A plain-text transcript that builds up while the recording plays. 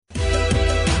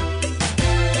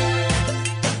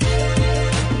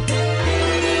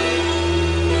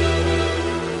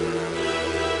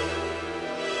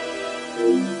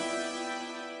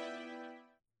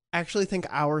actually think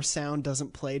our sound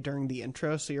doesn't play during the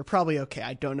intro, so you're probably okay.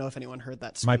 I don't know if anyone heard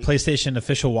that squeak. My PlayStation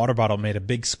official water bottle made a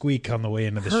big squeak on the way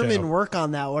into the Herman, show. work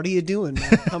on that. What are you doing,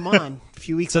 man? Come on. A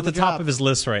few weeks It's on at the job. top of his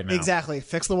list right now. Exactly.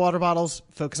 Fix the water bottles.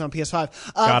 Focus on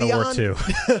PS5. God of War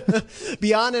 2.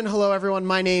 Beyond and hello, everyone.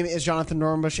 My name is Jonathan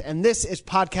Dornbush, and this is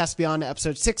Podcast Beyond,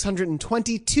 episode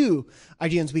 622,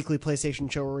 IGN's weekly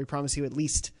PlayStation show, where we promise you at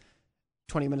least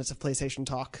 20 minutes of PlayStation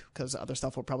talk, because other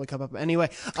stuff will probably come up anyway.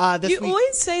 You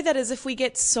always say that as if we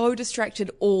get so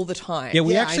distracted all the time. Yeah,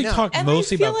 we Yeah, actually I know. talk and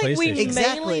mostly I feel about like PlayStation. we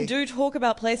Exactly. mainly do talk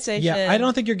about PlayStation. Yeah, I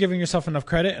don't think you're giving yourself enough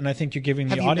credit, and I think you're giving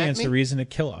Have the you met audience me? a reason to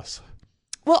kill us.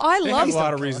 Well, I They love have a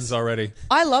lot of reasons already.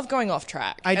 I love going off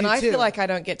track, I and do I too. feel like I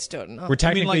don't get to do it enough. We're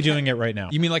technically like- doing it right now.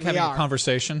 You mean like having are. a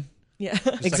conversation? Yeah,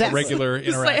 Just Exactly. like a regular it's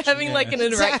interaction. like having like an Yeah.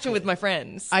 interaction Exactly. with my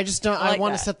friends. I just don't. I like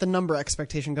want to that. set the number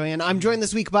expectation going in. I'm joined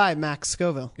this week by Max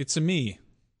Scoville, It's a me.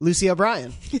 Lucy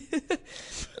O'Brien,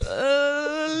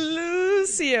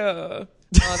 Lucio.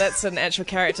 Oh, that's an actual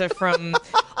character from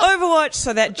Overwatch,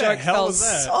 so that joke hell fell was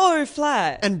that? so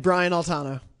flat. and Brian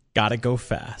Altano. Gotta go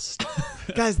fast.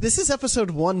 Guys, this is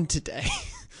episode 1 today.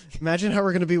 Imagine how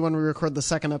we're going to be when we record the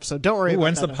second episode. Don't worry. Ooh, about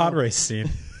when's that the at pod home. race scene?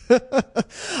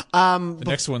 The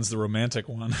next one's the romantic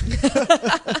one.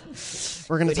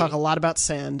 We're going to talk a lot about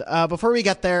sand. Before we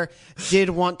get there, did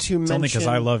want to It's mention. only because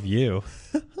I love you.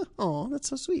 Oh, that's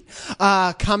so sweet.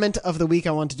 Comment of the week.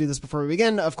 I want to do this before we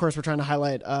begin. Of course, we're trying to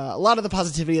highlight a lot of the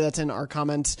positivity that's in our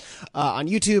comments on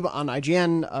YouTube, on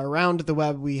IGN, around the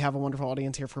web. We have a wonderful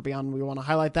audience here for Beyond. We want to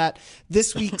highlight that.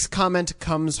 This week's comment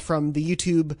comes from the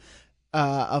YouTube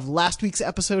of last week's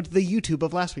episode, the YouTube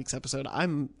of last week's episode.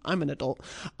 I'm an adult.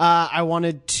 I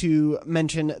wanted to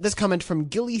mention this comment from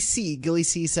Gilly C. Gilly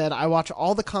C said, I watch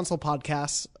all the console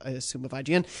podcasts, I assume of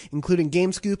IGN, including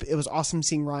Game Scoop. It was awesome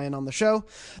seeing Ryan on the show.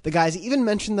 The guys even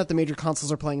mentioned that the major consoles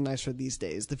are playing nicer these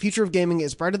days. The future of gaming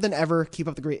is brighter than ever. Keep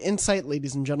up the great insight,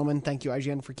 ladies and gentlemen. Thank you,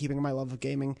 IGN, for keeping my love of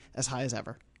gaming as high as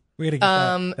ever. We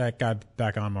gotta get that guy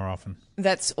back on more often.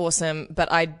 That's awesome,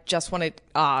 but I just want to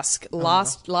ask,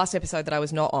 last episode that I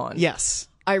was not on, Yes.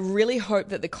 I really hope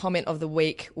that the comment of the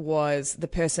week was the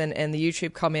person in the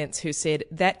YouTube comments who said,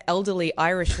 that elderly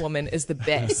Irish woman is the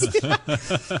best.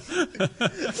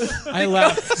 I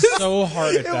laughed so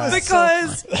hard at that.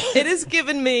 Because it has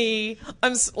given me,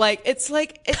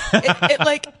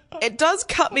 it does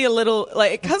cut me a little,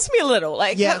 like, it cuts me a little,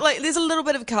 like, Yeah. like, there's a little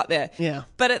bit of cut there. Yeah.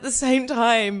 But at the same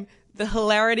time, the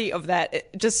hilarity of that it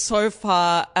just so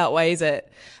far outweighs it.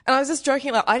 And I was just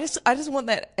joking, like, I just want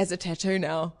that as a tattoo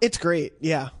now. It's great.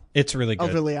 Yeah. It's really good.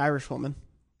 Elderly Irish woman.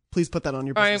 Please put that on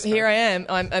your business Here card.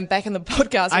 I am. I'm back in the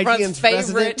podcast. Everyone's IGN's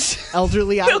favorite resident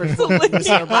elderly Irish woman.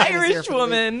 Lucy O'Brien is here Irish for the week.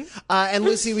 woman. And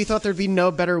Lucy, we thought there'd be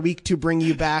no better week to bring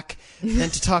you back than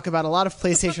to talk about a lot of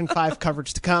PlayStation 5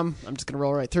 coverage to come. I'm just going to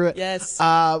roll right through it. Yes.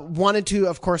 Wanted to,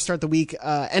 of course, start the week.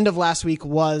 End of last week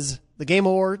was the Game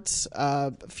Awards.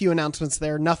 A few announcements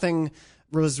there. Nothing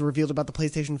was revealed about the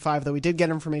PlayStation 5, though we did get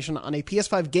information on a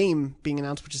PS5 game being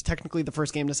announced, which is technically the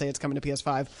first game to say it's coming to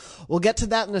PS5. We'll get to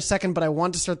that in a second, but I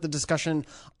want to start the discussion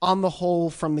on the whole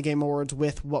from the Game Awards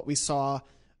with what we saw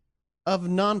of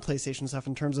non-PlayStation stuff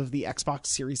in terms of the Xbox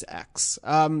Series X.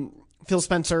 Phil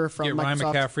Spencer from Get Ryan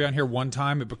Microsoft. McCaffrey on here one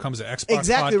time, it becomes an Xbox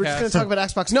Exactly. podcast. We're just going to talk about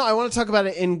Xbox. No, I want to talk about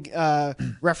it in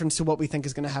reference to what we think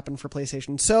is going to happen for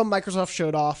PlayStation. So Microsoft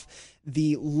showed off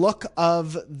the look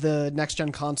of the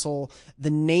next-gen console, the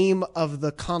name of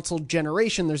the console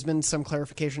generation. There's been some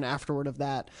clarification afterward of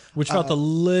that. Which felt a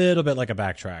little bit like a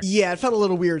backtrack. Yeah, it felt a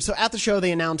little weird. So at the show,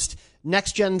 they announced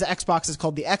next gen's Xbox is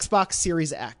called the Xbox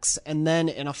Series X. And then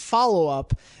in a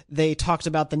follow-up, they talked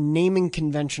about the naming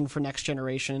convention for next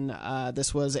generation.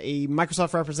 This was a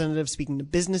Microsoft representative speaking to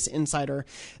Business Insider.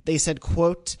 They said,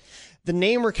 quote, the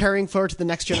name we're carrying forward to the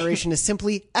next generation is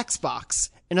simply Xbox.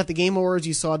 And at the Game Awards,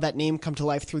 you saw that name come to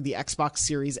life through the Xbox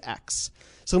Series X.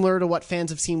 Similar to what fans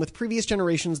have seen with previous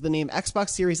generations, the name Xbox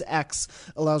Series X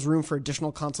allows room for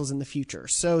additional consoles in the future.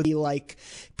 So the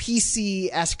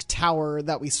PC-esque tower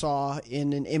that we saw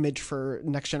in an image for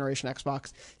next generation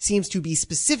Xbox seems to be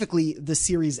specifically the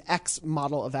Series X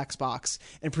model of Xbox,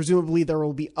 and presumably there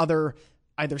will be other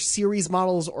either series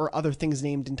models or other things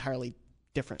named entirely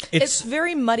different. It's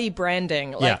very muddy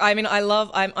branding. Like, Yeah. I mean,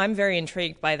 I'm very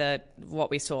intrigued by what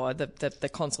we saw, the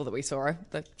console that we saw,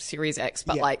 the Series X,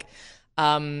 but Yeah.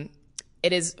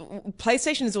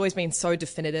 PlayStation has always been so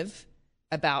definitive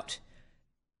about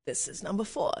this is number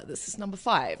 4, this is number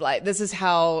 5. Like, this is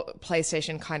how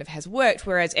PlayStation kind of has worked,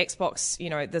 whereas Xbox,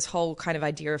 this whole kind of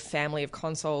idea of family of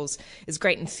consoles is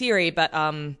great in theory, but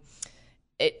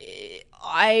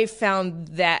I found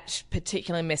that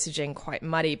particular messaging quite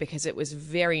muddy because it was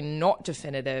very not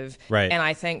definitive. Right. And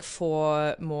I think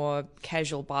for more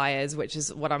casual buyers, which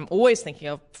is what I'm always thinking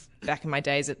of back in my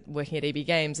days at working at EB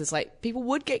Games, is like people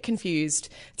would get confused.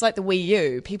 It's like the Wii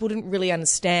U. People didn't really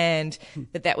understand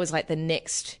that was like the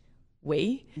next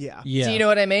Wii. Yeah. Do you know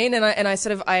what I mean? And I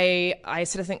sort of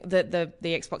think that the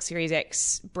Xbox Series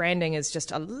X branding is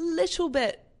just a little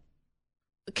bit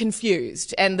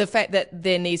confused, and the fact that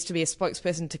there needs to be a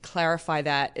spokesperson to clarify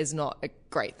that is not a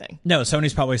great thing. No,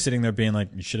 Sony's probably sitting there being like,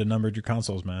 "You should have numbered your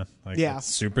consoles, man." Like, Yeah.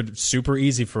 it's super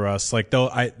easy for us. Like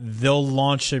they'll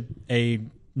launch a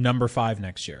number 5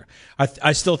 next year.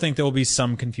 I still think there will be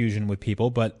some confusion with people,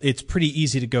 but it's pretty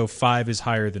easy to go 5 is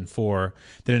higher than 4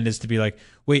 than it is to be like,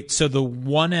 wait, so the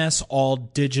 1S all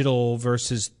digital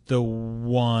versus the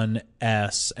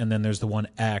 1S, and then there's the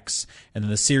 1X, and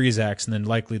then the Series X, and then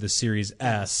likely the Series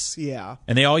S. Yeah.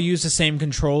 And they all use the same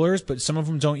controllers, but some of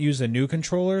them don't use the new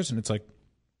controllers, and it's like,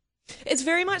 It's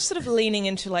very much sort of leaning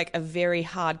into like a very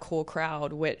hardcore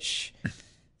crowd, which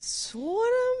sort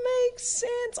of makes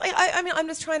sense. I mean, I'm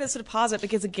just trying to sort of parse it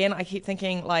because, again, I keep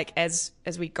thinking like as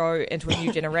we go into a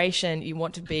new generation, you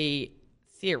want to be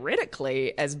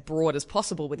theoretically as broad as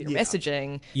possible with your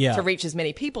messaging to reach as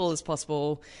many people as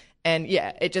possible. And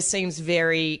yeah, it just seems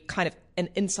very kind of an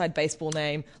inside baseball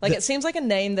name. Like it seems like a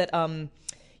name that,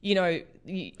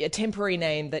 a temporary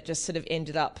name that just sort of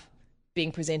ended up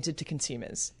being presented to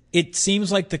consumers. it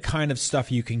seems like the kind of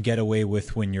stuff you can get away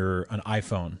with when you're an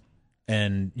iPhone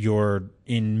and you're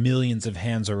in millions of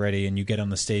hands already, and you get on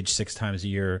the stage 6 times a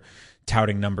year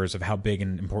touting numbers of how big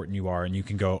and important you are, and you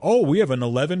can go, oh, we have an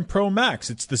 11 Pro Max.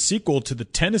 It's the sequel to the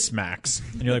Tennis Max.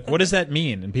 And you're like, what does that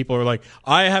mean? And people are like,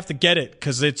 I have to get it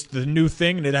because it's the new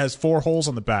thing and it has 4 holes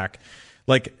on the back.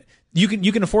 Like, you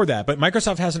can afford that, but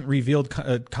Microsoft hasn't revealed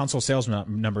console sales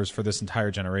numbers for this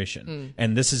entire generation,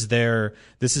 and this is their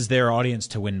audience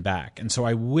to win back. And so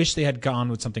I wish they had gone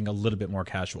with something a little bit more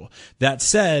casual. That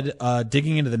said,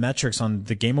 digging into the metrics on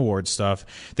the Game Awards stuff,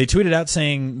 they tweeted out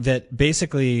saying that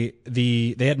basically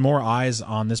they had more eyes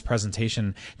on this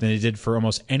presentation than they did for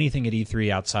almost anything at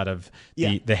E3 outside of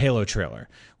the Halo trailer,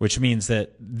 which means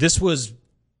that this was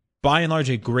by and large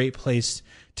a great place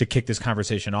to kick this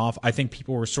conversation off. I think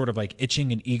people were sort of like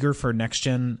itching and eager for next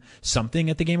gen something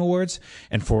at the Game Awards,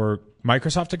 and for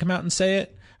Microsoft to come out and say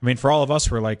it. I mean, for all of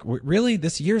us, we're like, really?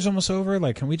 This year's almost over?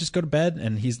 Like, can we just go to bed?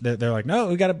 And they're like, no,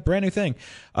 we got a brand new thing.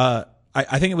 I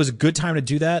think it was a good time to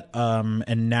do that.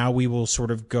 And now we will sort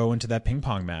of go into that ping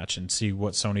pong match and see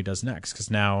what Sony does next,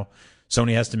 because now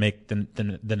Sony has to make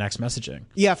the next messaging.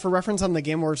 Yeah, for reference on the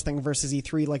Game Awards thing versus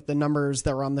E3, like the numbers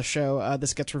that were on the show,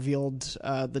 this gets revealed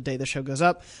the day the show goes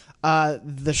up.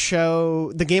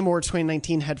 The Game Awards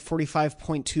 2019 had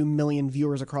 45.2 million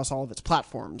viewers across all of its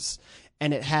platforms.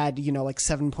 And it had, like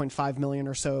 7.5 million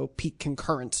or so peak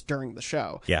concurrents during the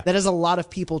show. Yeah. That is a lot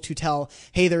of people to tell,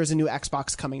 hey, there is a new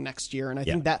Xbox coming next year. And I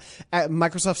think that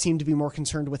Microsoft seemed to be more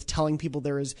concerned with telling people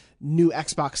there is new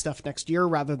Xbox stuff next year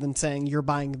rather than saying you're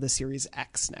buying the Series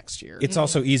X next year. It's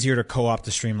also easier to co-opt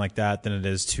a stream like that than it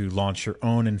is to launch your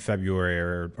own in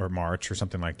February or March or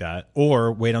something like that.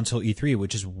 Or wait until E3,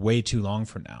 which is way too long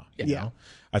from now. You know?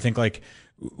 I think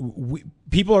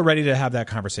people are ready to have that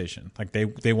conversation. Like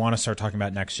they want to start talking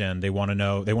about next gen. They want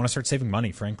to start saving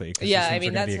money, frankly. Yeah, I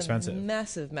mean, that's a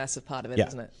massive part of it,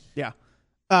 isn't it? Yeah.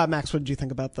 Max, what did you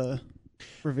think about the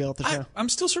reveal at the show? I'm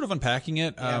still sort of unpacking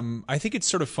it. I think it's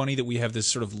sort of funny that we have this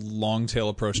sort of long tail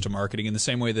approach to marketing in the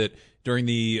same way that during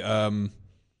the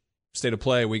State of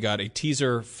Play, we got a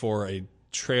teaser for a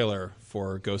trailer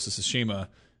for Ghost of Tsushima.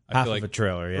 Half of a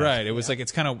trailer, yeah. Right. It was like,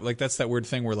 it's kind of like, that's that weird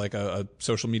thing where like a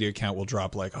social media account will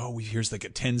drop like, oh, here's like a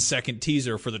 10-second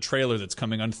teaser for the trailer that's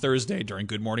coming on Thursday during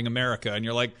Good Morning America. And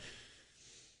you're like,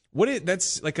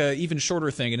 that's like a even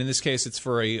shorter thing. And in this case, it's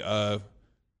for I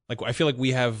feel like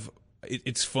we have,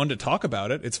 it's fun to talk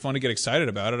about it. It's fun to get excited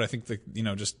about it. I think that,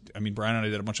 Brian and I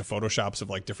did a bunch of Photoshops of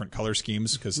like different color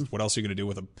schemes, because what else are you going to do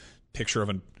with a picture of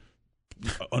an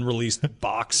unreleased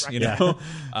box, know?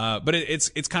 But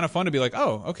it's kind of fun to be like,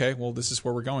 oh, okay, well, this is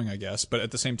where we're going, I guess. But at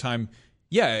the same time,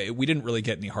 we didn't really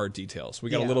get any hard details.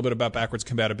 We got a little bit about backwards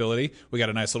compatibility. We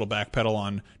got a nice little backpedal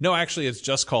on, no, actually, it's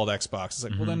just called Xbox. It's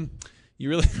like, well, then you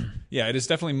really, it is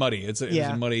definitely muddy. It's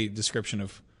a muddy description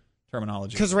of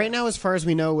terminology. Because right now, as far as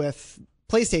we know with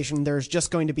PlayStation, there's just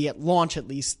going to be at launch at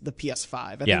least the PS5.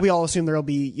 I think we all assume there'll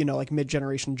be, like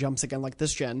mid-generation jumps again like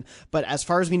this gen. But as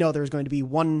far as we know, there's going to be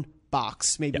one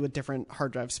box, maybe with different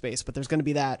hard drive space, but there's going to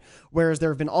be that. Whereas there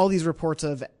have been all these reports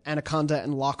of Anaconda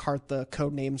and Lockhart, the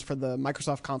code names for the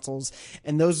Microsoft consoles,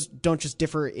 and those don't just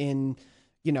differ in,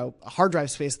 hard drive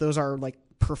space. Those are like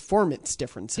performance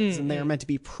differences and they are meant to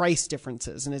be price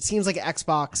differences. And it seems like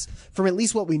Xbox, from at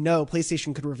least what we know,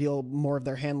 PlayStation could reveal more of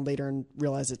their hand later and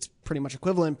realize it's pretty much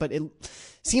equivalent, but it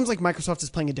seems like Microsoft is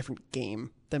playing a different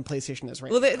game than PlayStation is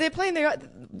right now. Well, they're playing the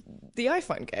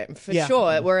iPhone game for Yeah.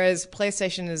 sure, whereas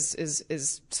PlayStation is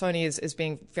Sony is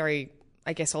being very,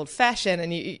 I guess, old fashioned,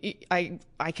 and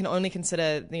I can only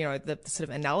consider the sort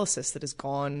of analysis that has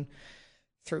gone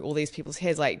through all these people's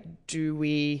heads. Like, do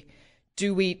we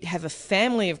have a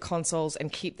family of consoles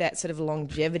and keep that sort of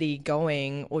longevity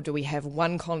going, or do we have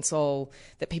one console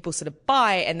that people sort of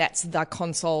buy and that's the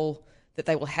console that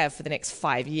they will have for the next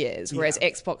 5 years? Whereas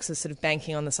Xbox is sort of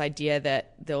banking on this idea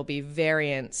that there'll be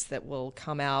variants that will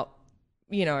come out,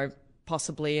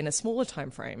 possibly in a smaller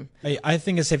time frame. I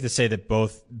think it's safe to say that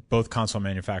both console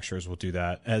manufacturers will do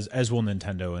that, as will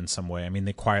Nintendo in some way. I mean,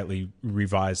 they quietly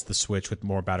revised the Switch with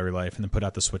more battery life and then put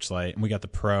out the Switch Lite, and we got the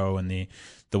Pro and the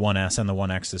 1S and the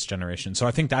 1X this generation. So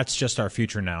I think that's just our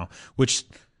future now, which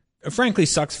frankly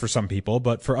sucks for some people,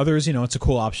 but for others, it's a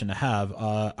cool option to have.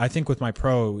 I think with my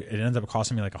Pro, it ended up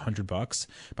costing me like $100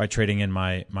 by trading in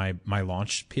my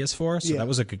launch PS4. So that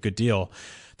was like a good deal.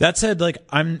 That said, like,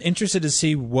 I'm interested to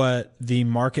see what the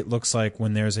market looks like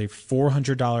when there's a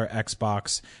 $400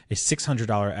 Xbox, a $600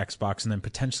 Xbox, and then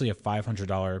potentially a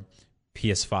 $500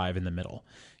 PS5 in the middle.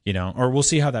 Or we'll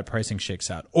see how that pricing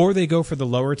shakes out. Or they go for the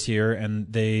lower tier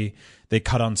and they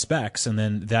cut on specs, and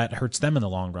then that hurts them in the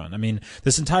long run. I mean,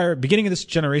 this entire beginning of this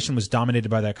generation was dominated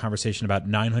by that conversation about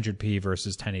 900p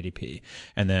versus 1080p.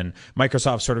 And then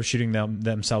Microsoft sort of shooting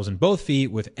themselves in both feet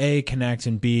with A, Kinect,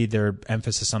 and B, their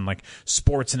emphasis on like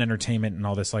sports and entertainment and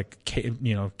all this like,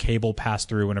 cable pass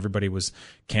through when everybody was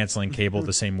canceling cable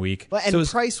the same week. Well, and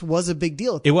price was a big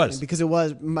deal at the It was. time, because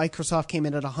Microsoft came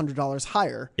in at $100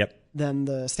 higher than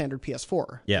the standard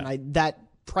PS4. Yeah. And that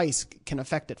price can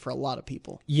affect it for a lot of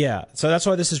people. Yeah, so that's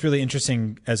why this is really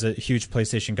interesting as a huge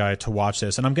PlayStation guy to watch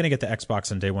this. And I'm going to get the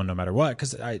Xbox on day one no matter what,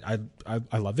 because I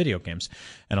love video games,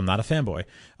 and I'm not a fanboy,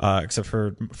 except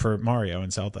for Mario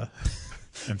and Zelda.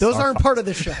 And Those Star aren't Fox. part of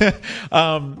the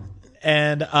show.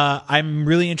 And I'm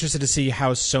really interested to see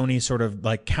how Sony sort of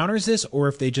like counters this, or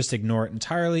if they just ignore it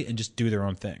entirely and just do their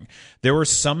own thing. There were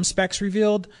some specs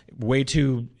revealed, way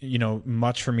too,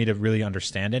 much for me to really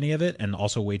understand any of it, and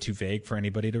also way too vague for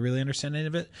anybody to really understand any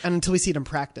of it. And until we see it in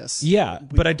practice. Yeah,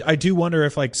 but I do wonder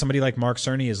if like somebody like Mark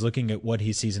Cerny is looking at what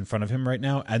he sees in front of him right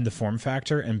now and the form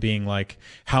factor and being like,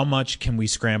 how much can we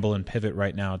scramble and pivot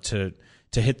right now to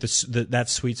hit that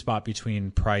sweet spot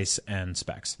between price and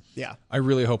specs. Yeah. I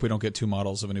really hope we don't get two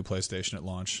models of a new PlayStation at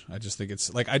launch. I just think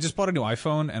it's like, I just bought a new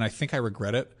iPhone and I think I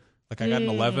regret it. Like I got an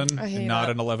 11 and not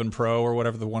an 11 Pro or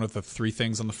whatever the one with the three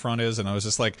things on the front is. And I was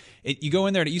just like, you go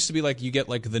in there and it used to be like you get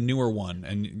like the newer one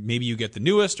and maybe you get the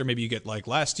newest or maybe you get like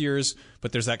last year's,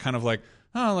 but there's that kind of like,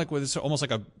 it's almost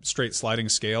like a straight sliding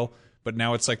scale. But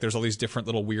now it's like there's all these different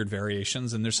little weird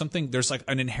variations, and there's like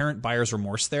an inherent buyer's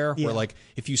remorse there, where like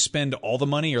if you spend all the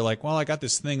money, you're like, well, I got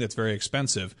this thing that's very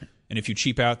expensive, and if you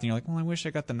cheap out, then you're like, well, I wish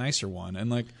I got the nicer one, and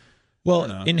like, well,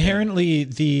 inherently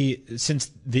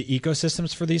since the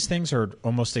ecosystems for these things are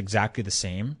almost exactly the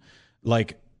same,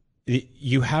 like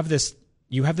you have this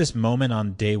moment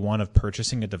on day one of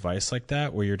purchasing a device like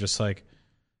that where you're just like,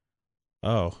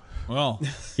 oh. Well,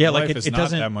 yeah, life like is it not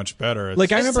doesn't that much better.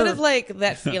 Like I It's remember sort of like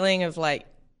that feeling of like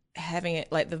having it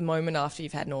like the moment after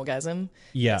you've had an orgasm.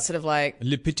 Yeah. It's sort of like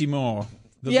le petit mort.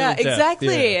 yeah, little death. exactly.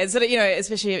 Yeah. It's sort of,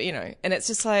 especially and it's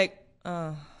just like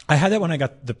I had that when I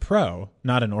got the Pro,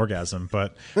 not an orgasm,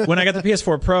 but when I got the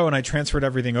PS4 Pro and I transferred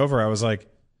everything over, I was like,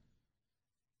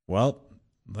 well,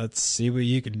 let's see what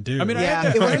you can do. I mean,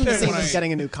 Yeah, it wasn't the same when as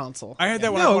getting a new console. I had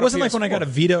that when I no, bought it wasn't a like when I got a PS4.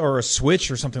 Vita or a Switch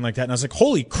or something like that, and I was like,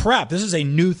 holy crap, this is a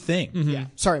new thing. Yeah.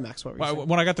 Sorry, Max, what were you saying?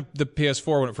 When I got the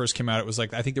PS4 when it first came out, it was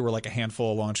like I think there were like a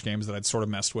handful of launch games that I'd sort of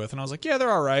messed with, and I was like, yeah,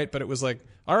 they're all right, but it was like,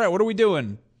 all right, what are we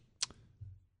doing?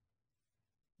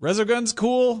 Resogun's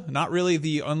cool, not really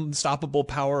the unstoppable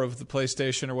power of the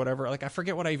PlayStation or whatever. Like I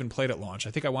forget what I even played at launch.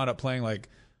 I think I wound up playing like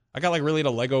I got like really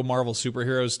into Lego Marvel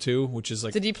Superheroes 2, which is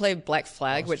like did you play Black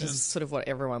Flag, which is sort of what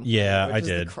everyone Yeah, which I is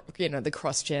did. The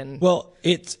cross gen. Well,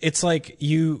 it's like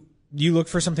you look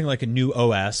for something like a new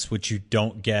OS, which you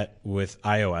don't get with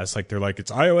iOS. Like they're like,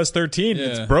 it's iOS 13, Yeah.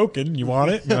 it's broken. You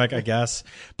want it? And you're like, I guess.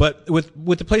 But with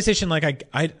the PlayStation, like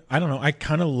I don't know. I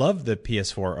kind of love the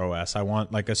PS4 OS. I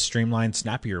want like a streamlined,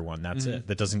 snappier one. That's it.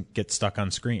 That doesn't get stuck on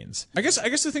screens. I guess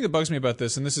the thing that bugs me about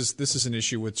this, and this is an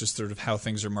issue with just sort of how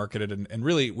things are marketed, and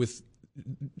really with,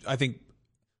 I think,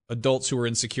 adults who are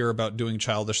insecure about doing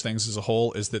childish things as a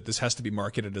whole, is that this has to be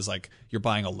marketed as like you're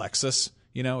buying a Lexus.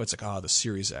 You know, it's like, oh, the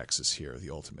Series X is here, the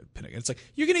ultimate pinnacle. It's like,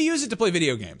 you're going to use it to play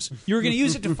video games. You're going to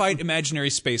use it to fight imaginary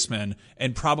spacemen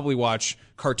and probably watch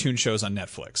cartoon shows on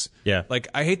Netflix. Yeah. Like,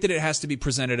 I hate that it has to be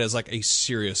presented as like a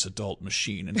serious adult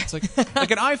machine. And it's like,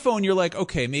 like an iPhone, you're like,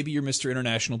 okay, maybe you're Mr.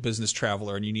 International Business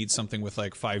Traveler and you need something with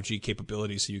like 5G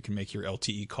capability so you can make your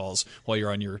LTE calls while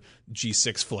you're on your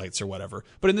G6 flights or whatever.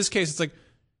 But in this case, it's like,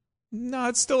 no,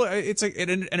 it's like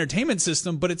an entertainment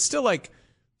system, but it's still like,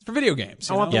 for video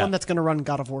games. I want the Yeah. one that's going to run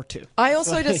God of War 2. I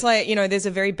also just like, there's a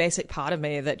very basic part of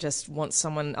me that just wants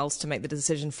someone else to make the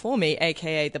decision for me,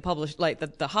 aka the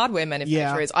the hardware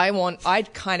manufacturers. Yeah. I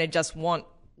kind of just want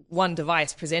one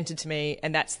device presented to me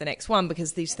and that's the next one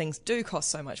because these things do cost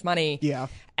so much money. Yeah.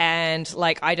 And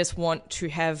like, I just want to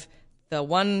have the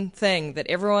one thing that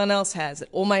everyone else has, that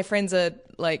all my friends are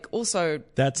like also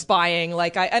buying.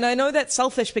 Like, I know that's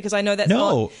selfish because I know that's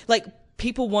not, like,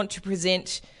 people want to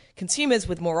present consumers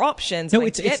with more options. No, and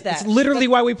I get that. it's literally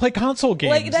why we play console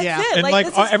games. Like, that's it. And Like, like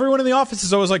this is- everyone in the office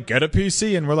is always like, get a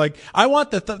PC, and we're like, I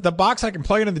want the box I can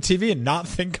plug into the TV and not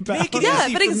think about Make it it. Yeah,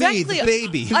 easy but for me, exactly. the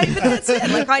baby. But that's it.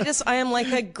 Like, I am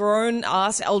like a grown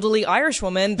ass elderly Irish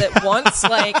woman that wants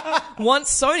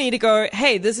Sony to go,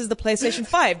 hey, this is the PlayStation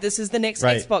 5. This is the next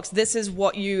Right. Xbox. This is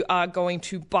what you are going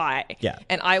to buy. Yeah.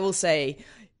 And I will say,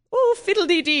 oh,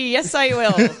 fiddle-dee-dee, yes, I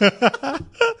will.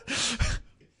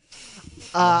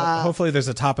 Hopefully, there's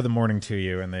a top of the morning to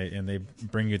you, and they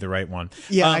bring you the right one.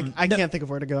 Yeah, I can't think of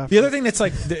where to go after. The other thing that's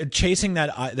like chasing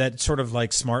that sort of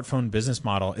like smartphone business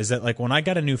model is that like when I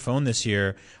got a new phone this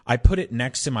year, I put it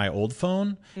next to my old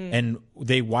phone and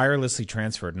they wirelessly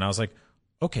transferred, and I was like,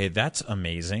 okay, that's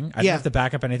amazing. I didn't Yeah. have to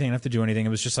back up anything. I didn't have to do anything. It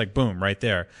was just like, boom, right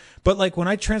there. But like when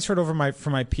I transferred over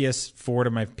from my PS4 to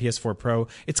my PS4 Pro,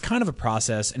 it's kind of a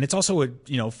process. And it's also a,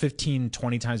 15,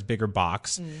 20 times bigger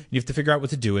box. You have to figure out what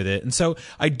to do with it. And so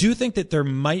I do think that there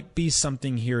might be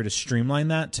something here to streamline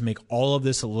that, to make all of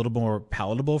this a little more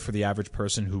palatable for the average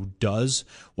person who does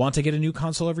want to get a new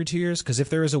console every 2 years. Because if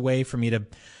there is a way for me to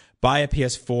buy a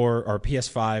PS4 or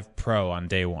PS5 Pro on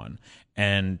day one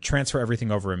and transfer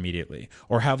everything over immediately,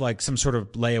 or have like some sort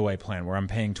of layaway plan where I'm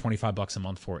paying $25 a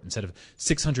month for it instead of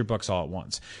 $600 all at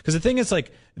once. Because the thing is,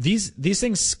 like, these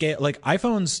things scale. Like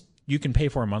iPhones, you can pay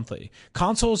for monthly.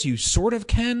 Consoles, you sort of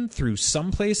can through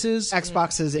some places.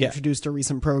 Xbox has introduced a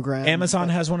recent program. Amazon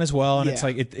has one as well, and Yeah. it's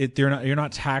like you're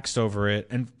not taxed over it.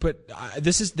 But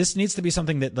this needs to be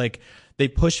something that like they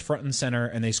push front and center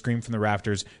and they scream from the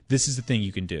rafters. This is the thing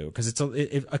you can do, because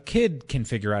if a kid can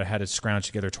figure out how to scrounge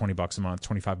together $20 a month,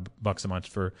 $25 a month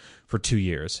for 2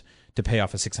 years to pay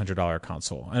off a $600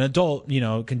 console. An adult,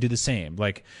 can do the same.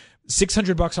 Like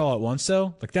 $600 all at once,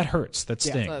 though, like that hurts. That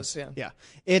stings. Close, yeah. Yeah.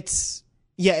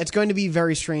 It's going to be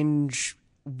very strange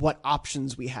what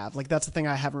options we have. Like, that's the thing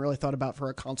I haven't really thought about for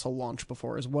a console launch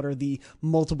before, is what are the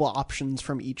multiple options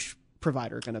from each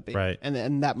provider going to be? Right.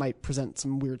 And that might present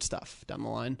some weird stuff down the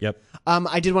line. Yep.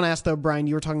 I did want to ask though, Brian,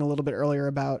 you were talking a little bit earlier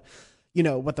about,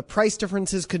 what the price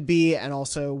differences could be, and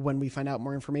also when we find out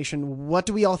more information, what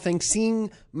do we all think?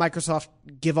 Seeing Microsoft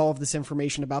give all of this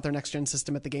information about their next gen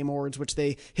system at the Game Awards, which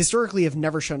they historically have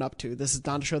never shown up to. This is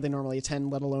not a show they normally attend,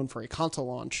 let alone for a console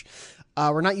launch.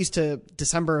 We're not used to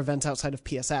December events outside of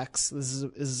PSX. This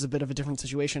is a bit of a different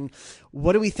situation.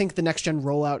 What do we think the next gen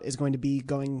rollout is going to be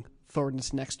going forward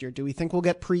into next year? Do we think we'll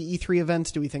get pre-E3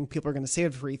 events? Do we think people are going to save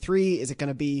it for E3? Is it going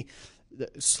to be the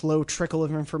slow trickle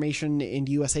of information in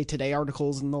USA Today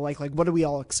articles and the like? Like, what are we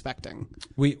all expecting?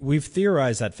 We've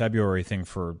theorized that February thing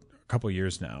for a couple of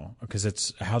years now, because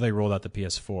it's how they rolled out the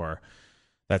PS4.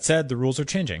 That said, the rules are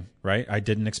changing, right? I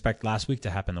didn't expect last week to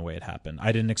happen the way it happened.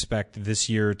 I didn't expect this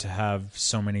year to have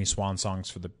so many swan songs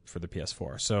for the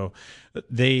PS4. So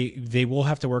they will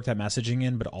have to work that messaging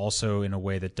in, but also in a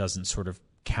way that doesn't sort of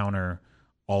counter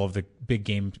all of the big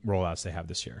game rollouts they have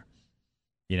this year.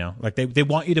 Like they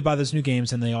want you to buy those new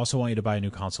games, and they also want you to buy a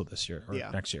new console this year or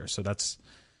next year. So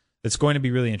it's going to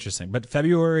be really interesting. But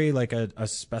February, like a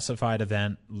specified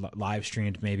event, live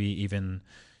streamed, maybe even,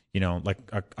 like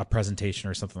a presentation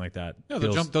or something like that. No,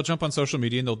 they'll jump on social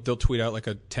media and they'll tweet out like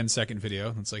a 10-second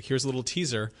video. It's like, here's a little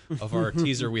teaser of our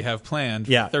teaser we have planned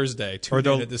for Thursday. Tune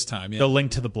in at this time. Yeah. They'll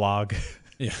link to the blog.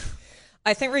 Yeah.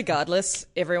 I think regardless,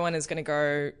 everyone is going to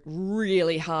go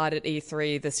really hard at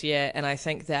E3 this year, and I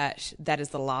think that is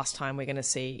the last time we're going to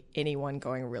see anyone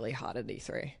going really hard at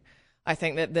E3. I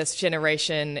think that this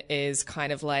generation is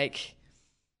kind of like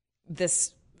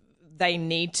this.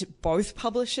 both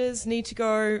publishers need to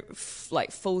go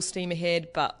like full steam ahead.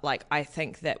 But like, I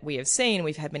think that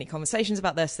we've had many conversations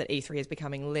about this, that E3 is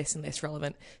becoming less and less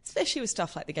relevant, especially with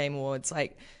stuff like the Game Awards.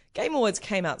 Like, Game Awards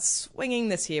came out swinging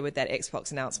this year with that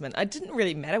Xbox announcement. It didn't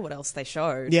really matter what else they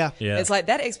showed. Yeah. It's like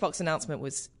that Xbox announcement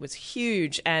was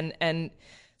huge. And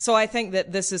so I think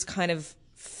that this is kind of,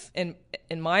 in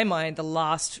my mind, the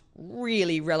last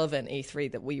really relevant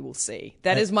E3 that we will see.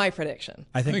 That is my prediction.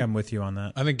 I think I'm with you on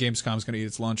that. I think Gamescom's going to eat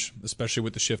its lunch, especially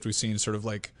with the shift we've seen, sort of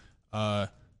like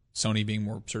Sony being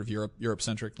more sort of Europe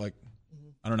centric. Like,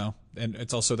 I don't know, and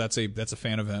it's also that's a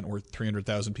fan event where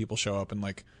 300,000 people show up, and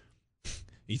like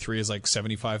E3 is like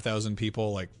 75,000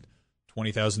 people, like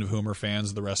 20,000 of whom are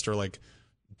fans. The rest are like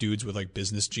dudes with like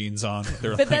business jeans on.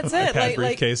 They're But that's it. iPad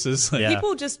Like briefcases. Yeah.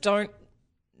 people just don't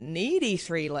need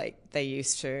E3 like they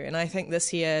used to. And I think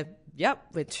this year,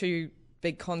 with 2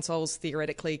 big consoles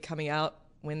theoretically coming out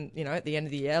when, at the end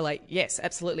of the year, like, yes,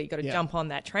 absolutely, got to jump on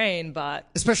that train, but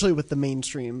Especially with the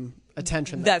mainstream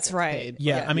attention. That's gets right. paid.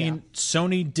 Yeah, I mean,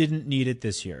 Sony didn't need it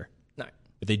this year, no.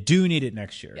 but they do need it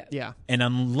next year. Yeah. And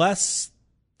unless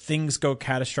things go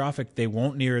catastrophic, they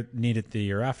won't need it the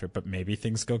year after. But maybe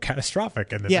things go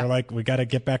catastrophic, and then Yeah. they're like, we got to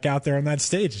get back out there on that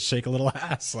stage and shake a little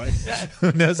ass. Like,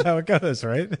 who knows how it goes,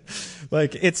 right?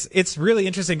 Like, it's really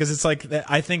interesting because it's like,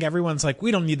 I think everyone's like, we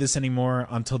don't need this anymore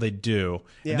until they do.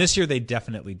 Yeah. And this year they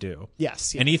definitely do.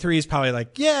 Yes. Yeah. And E3 is probably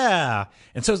like, yeah.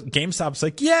 And so GameStop's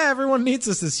like, yeah, everyone needs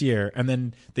us this year. And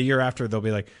then the year after they'll be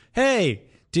like, hey,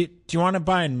 do you want to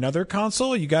buy another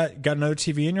console? You got another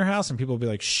TV in your house? And people will be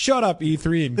like, shut up,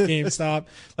 E3 and GameStop.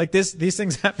 Like these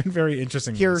things happen very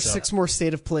interesting. Here are 6 more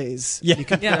State of Plays. Yeah. You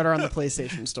can order on the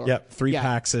PlayStation Store. Yep, 3 Yeah.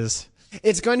 Paxes.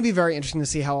 It's going to be very interesting to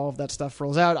see how all of that stuff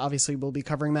rolls out. Obviously, we'll be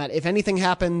covering that. If anything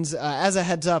happens, as a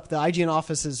heads up, the IGN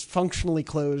office is functionally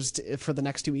closed for the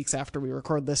next 2 weeks after we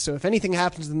record this. So if anything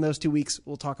happens in those 2 weeks,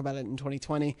 we'll talk about it in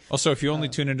 2020. Also, if you only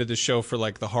tune into the show for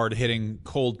like the hard hitting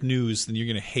cold news, then you're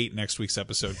going to hate next week's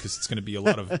episode because it's going to be a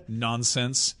lot of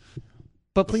nonsense.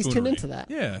 But please tune buffoonery. into that.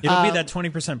 Yeah. It'll be that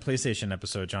 20% PlayStation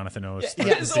episode Jonathan O's.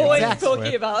 It's always exactly.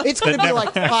 talking about. It's going to be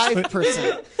like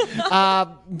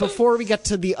 5%. Before we get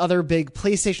to the other big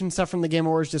PlayStation stuff from the Game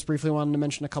Awards, just briefly wanted to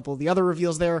mention a couple of the other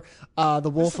reveals there.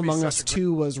 The Wolf Among Us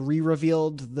 2 was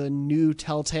re-revealed. The new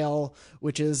Telltale,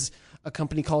 which is a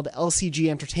company called LCG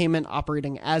Entertainment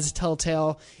operating as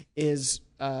Telltale, is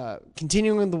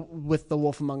continuing with the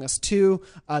Wolf Among Us 2.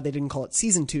 They didn't call it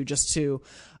Season 2, just 2.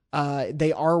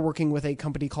 They are working with a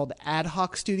company called Ad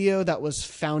Hoc Studio that was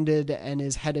founded and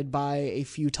is headed by a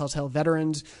few Telltale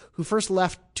veterans who first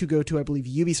left to go to, I believe,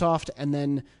 Ubisoft, and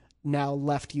then now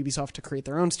left Ubisoft to create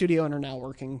their own studio and are now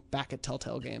working back at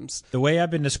Telltale Games. The way I've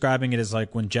been describing it is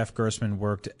like when Jeff Gerstmann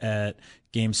worked at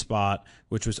GameSpot,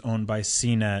 which was owned by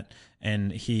CNET,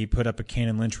 and he put up a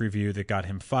Kane & Lynch review that got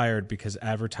him fired because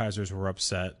advertisers were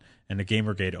upset and the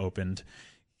Gamergate opened.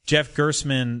 Jeff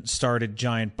Gerstmann started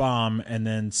Giant Bomb, and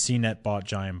then CNET bought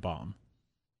Giant Bomb.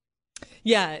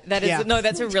 Yeah, that is Yeah. no,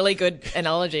 that's a really good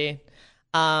analogy.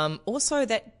 Also,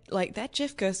 that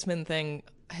Jeff Gerstmann thing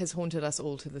has haunted us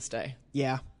all to this day.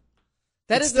 Yeah.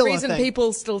 That It's is the still a reason thing.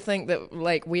 people still think that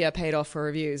like we are paid off for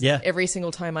reviews. Yeah. Every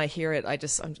single time I hear it,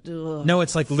 I'm ugh. No,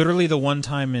 it's like literally the one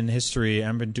time in history,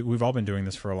 we've all been doing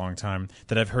this for a long time,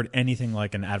 that I've heard anything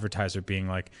like an advertiser being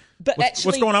like, But what's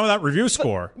actually- going on with that review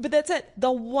score? But that's it. The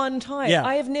one time. Yeah.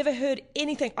 I have never heard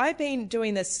anything. I've been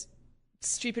doing this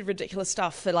stupid, ridiculous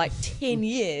stuff for like 10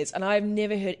 years, and I've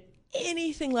never heard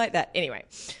anything like that. Anyway,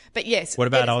 but yes. What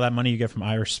about all that money you get from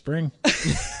Irish Spring?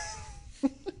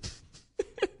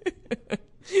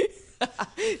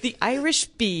 The Irish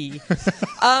Bee.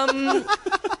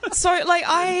 So like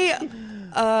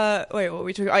wait, what were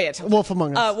we talking? Oh yeah, Wolf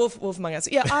Among Us. Wolf Among Us.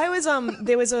 Yeah, I was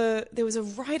there was a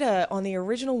writer on the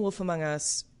original Wolf Among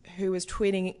Us who was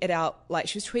tweeting it out, like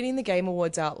she was tweeting the Game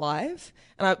Awards out live,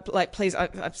 and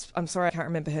I'm sorry I can't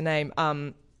remember her name.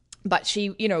 But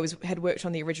she, had worked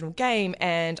on the original game,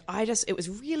 and it was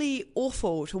really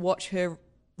awful to watch her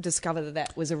discover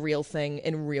that was a real thing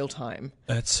in real time.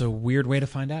 That's a weird way to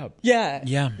find out. Yeah.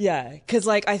 Yeah. Because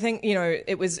I think,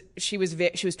 she was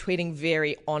tweeting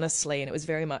very honestly, and it was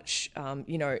very much,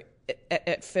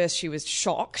 at first she was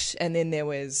shocked, and then there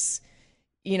was,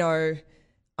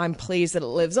 I'm pleased that it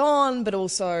lives on, but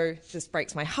also this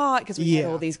breaks my heart because we had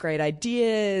all these great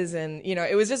ideas, and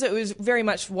it was very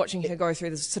much watching her go through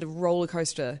this sort of roller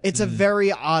coaster. It's a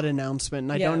very odd announcement,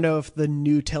 and I Yeah. don't know if the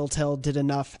new Telltale did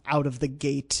enough out of the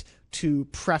gate to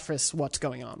preface what's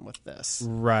going on with this.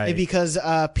 Right. Because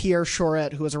Pierre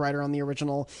Choret, who was a writer on the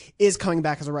original, is coming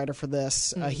back as a writer for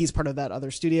this. He's part of that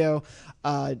other studio.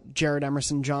 Jared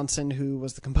Emerson Johnson, who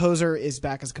was the composer, is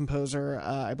back as a composer.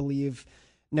 I believe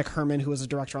Nick Herman, who was a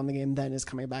director on the game then, is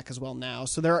coming back as well now.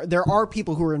 So there are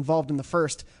people who were involved in the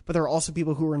first, but there are also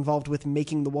people who were involved with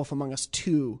making The Wolf Among Us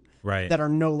 2 Right. that are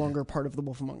no longer part of The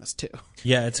Wolf Among Us 2.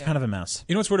 Yeah, it's kind of a mess.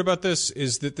 You know what's weird about this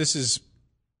is that this is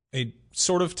a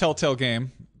sort of Telltale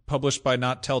game published by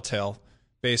not Telltale,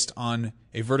 based on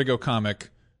a Vertigo comic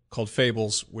called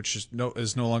Fables, which is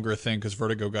no longer a thing because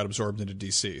Vertigo got absorbed into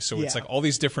DC. So it's Yeah. like all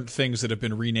these different things that have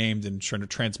been renamed and trying to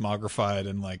transmogrified,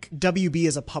 and like WB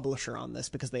is a publisher on this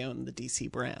because they own the DC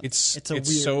brand. it's weird,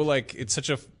 so like it's such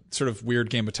a sort of weird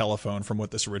game of telephone from what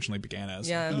this originally began as.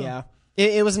 Yeah. yeah.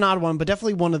 It was an odd one, but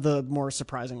definitely one of the more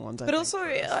surprising ones. I But think. also,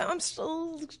 I'm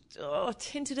still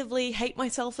tentatively hate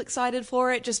myself excited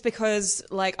for it, just because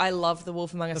like I love The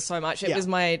Wolf Among Us so much. It Yeah. was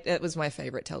my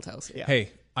favorite Telltale series.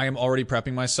 Hey, I am already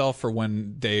prepping myself for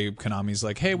when Konami's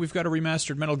like, hey, we've got a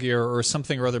remastered Metal Gear or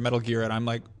something or other Metal Gear, and I'm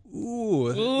like, ooh,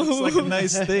 it looks like a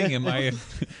nice thing. Am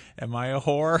I a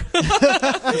whore?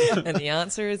 And the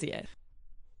answer is yes.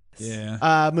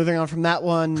 Yeah. Moving on from that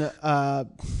one,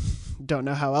 don't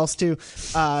know how else to.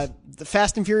 The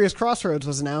Fast and Furious Crossroads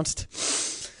was announced.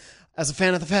 As a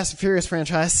fan of the Fast and Furious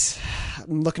franchise,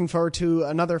 I'm looking forward to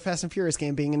another Fast and Furious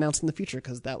game being announced in the future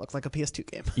because that looked like a PS2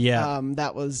 game. Yeah.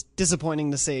 That was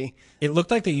disappointing to see. It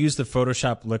looked like they used the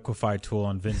Photoshop liquefy tool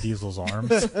on Vin Diesel's arms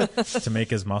to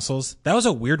make his muscles. That was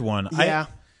a weird one. Yeah.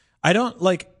 I don't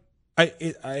like.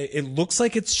 It looks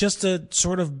like it's just a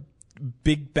sort of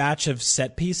big batch of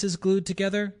set pieces glued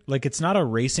together. Like it's not a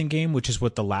racing game, which is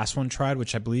what the last one tried,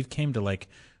 which I believe came to like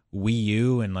Wii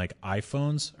U and like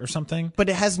iPhones or something. But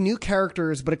it has new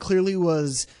characters, but it clearly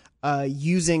was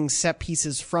using set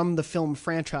pieces from the film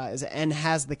franchise and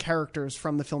has the characters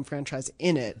from the film franchise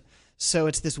in it. So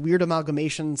it's this weird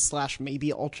amalgamation /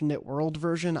 maybe alternate world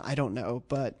version. I don't know,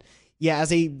 but yeah,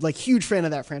 as a like huge fan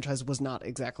of that franchise, was not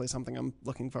exactly something I'm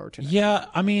looking forward to. Yeah,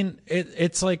 I mean,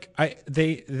 it's like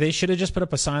they should have just put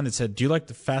up a sign that said, "Do you like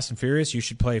the Fast and Furious? You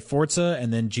should play Forza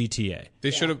and then GTA." They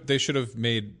should have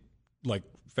made like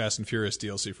Fast and Furious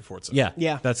DLC for Forza.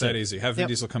 Yeah. that's That it. easy. Have Vin Yep.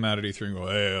 Diesel come out at E3 and go,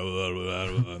 hey, blah,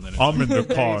 blah, blah, and then I'm in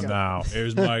the car now.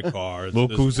 here's my car. It's Look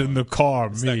this who's one. in the car,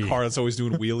 It's me. that car that's always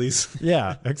doing wheelies.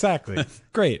 Yeah, exactly.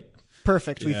 Great.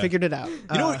 Perfect. We figured it out.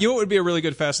 You know what would be a really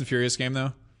good Fast and Furious game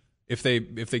though? If they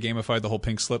gamified the whole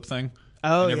pink slip thing.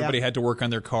 Oh, and everybody yeah. had to work on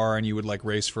their car and you would like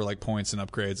race for like points and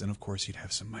upgrades, and of course you'd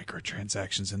have some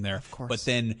microtransactions in there. Of course. But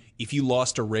then if you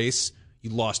lost a race, you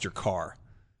lost your car.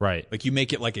 Right. Like you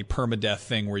make it like a permadeath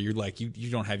thing where you're like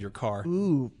you don't have your car.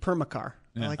 Ooh, permacar.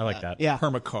 I like that. Yeah.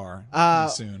 Permacar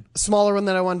soon. Smaller one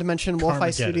that I wanted to mention,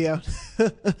 Wolfeye Studio.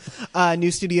 Carmageddon.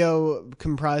 New studio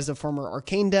comprised of former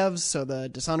Arcane devs, so the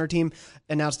Dishonored team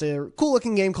announced a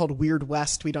cool-looking game called Weird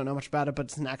West. We don't know much about it, but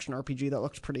it's an action RPG that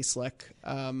looks pretty slick.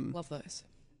 Love those.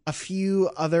 A few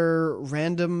other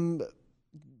random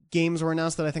games were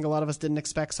announced that I think a lot of us didn't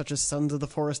expect, such as Sons of the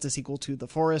Forest, a sequel to The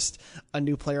Forest, a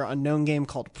new Player Unknown game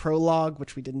called Prologue,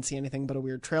 which we didn't see anything but a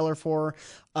weird trailer for,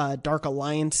 Dark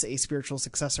Alliance, a spiritual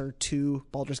successor to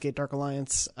Baldur's Gate Dark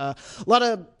Alliance. A lot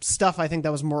of stuff I think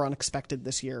that was more unexpected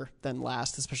this year than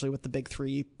last, especially with the big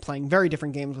three playing very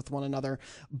different games with one another.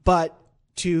 But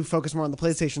to focus more on the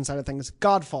PlayStation side of things,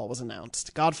 Godfall was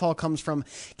announced. Godfall comes from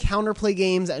Counterplay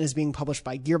Games and is being published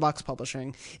by Gearbox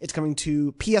Publishing. It's coming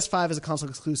to PS5 as a console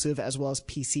exclusive as well as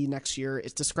PC next year.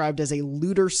 It's described as a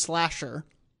looter slasher,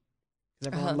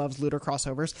 because everyone loves looter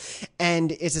crossovers,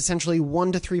 and it's essentially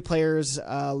 1 to 3 players,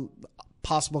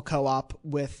 possible co-op,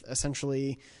 with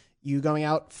essentially you going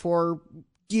out for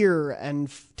gear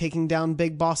and taking down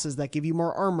big bosses that give you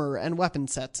more armor and weapon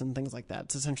sets and things like that.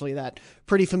 It's essentially that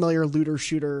pretty familiar looter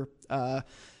shooter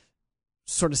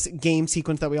sort of game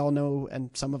sequence that we all know and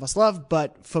some of us love,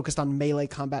 but focused on melee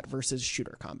combat versus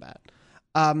shooter combat.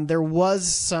 There was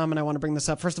some, and I want to bring this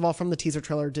up. First of all, from the teaser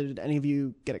trailer, did any of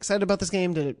you get excited about this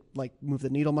game? Did it like move the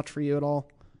needle much for you at all?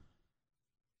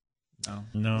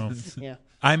 No. Yeah.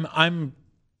 I'm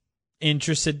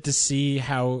interested to see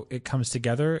how it comes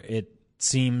together. It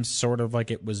seems sort of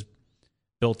like it was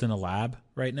built in a lab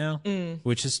right now,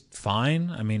 which is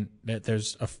fine. I mean,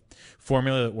 there's a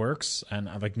formula that works, and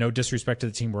like no disrespect to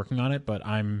the team working on it, but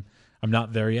I'm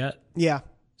not there yet. Yeah.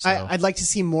 So I'd like to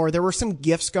see more. There were some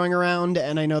GIFs going around,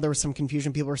 and I know there was some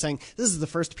confusion. People were saying, this is the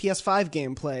first PS5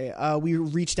 gameplay. We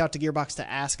reached out to Gearbox to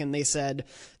ask, and they said,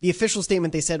 the official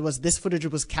statement they said was, this footage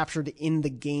was captured in the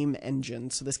game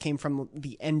engine. So this came from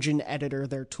the engine editor,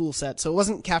 their tool set. So it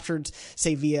wasn't captured,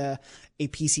 say, via a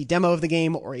PC demo of the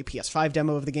game or a PS5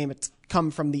 demo of the game. It's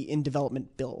come from the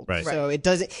in-development build. Right. So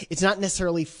it's not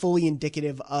necessarily fully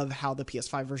indicative of how the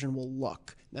PS5 version will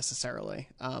look necessarily.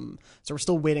 So we're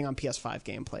still waiting on PS5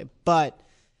 gameplay, but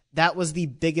that was the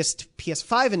biggest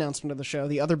PS5 announcement of the show.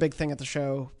 The other big thing at the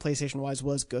show, PlayStation-wise,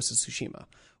 was Ghost of Tsushima.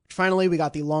 Which finally, we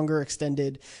got the longer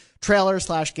extended trailer /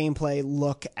 gameplay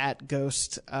look at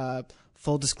Ghost.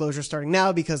 Full disclosure starting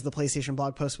now, because the PlayStation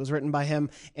blog post was written by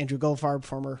him. Andrew Goldfarb,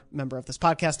 former member of this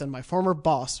podcast and my former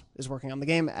boss, is working on the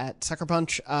game at Sucker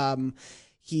Punch.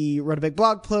 He wrote a big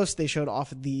blog post. They showed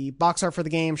off the box art for the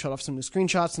game, showed off some new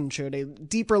screenshots, and showed a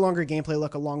deeper, longer gameplay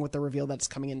look along with the reveal that it's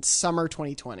coming in summer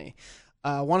 2020.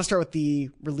 I want to start with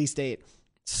the release date.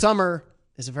 Summer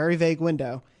is a very vague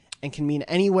window and can mean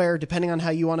anywhere, depending on how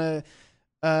you want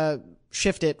to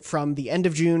shift it, from the end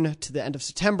of June to the end of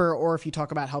September, or if you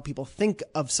talk about how people think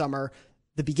of summer,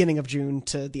 the beginning of June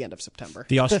to the end of September.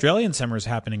 the Australian summer is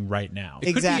happening right now.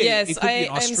 Exactly. Yes, It could be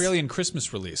an I'm Australian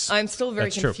Christmas release. I'm still very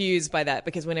That's true. confused by that,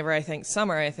 because whenever I think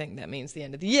summer, I think that means the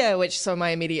end of the year, so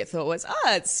my immediate thought was,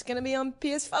 it's going to be on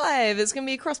PS5, it's going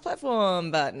to be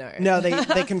cross-platform, but no. No,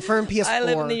 they confirmed PS4. I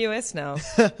live in the US now.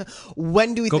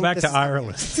 When do we Go think back this to is-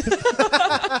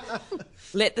 Ireland.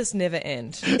 Let this never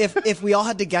end. if we all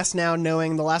had to guess now,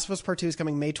 knowing The Last of Us Part 2 is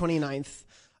coming May 29th,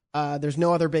 there's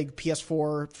no other big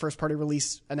PS4 first-party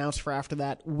release announced for after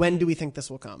that. When do we think this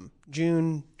will come?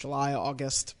 June, July,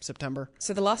 August, September?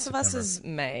 So The Last of Us is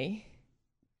May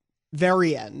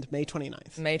Very end, May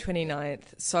 29th. 29th.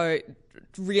 So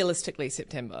realistically,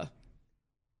 September.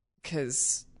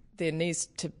 Because there needs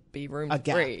to be room A to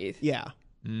gap. breathe. Yeah.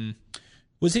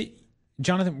 Was it,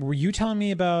 Jonathan, were you telling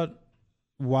me about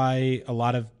why a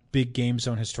lot of big games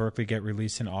don't historically get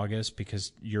released in August,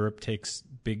 because Europe takes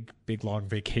big long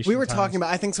vacation We were times? talking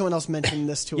about, I think someone else mentioned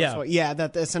this to Yeah. us. Yeah,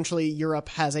 that essentially Europe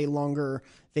has a longer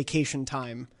vacation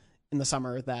time in the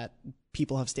summer that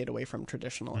people have stayed away from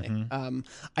traditionally.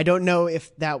 I don't know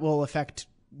if that will affect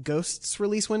Ghost's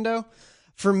release window.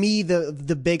 For me,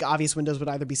 the big obvious windows would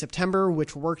either be September,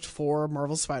 which worked for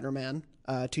Marvel's Spider-Man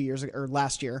 2 years ago, or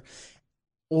last year,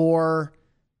 or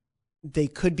they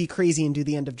could be crazy and do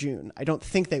the end of June. I don't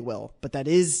think they will, but that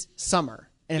is summer.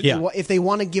 And if they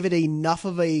want to give it enough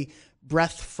of a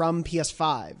breath from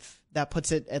PS5, that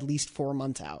puts it at least 4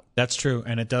 months out. That's true,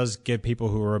 and it does give people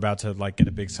who are about to get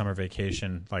a big summer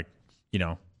vacation,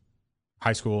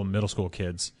 high school, middle school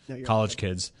kids, college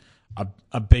kids,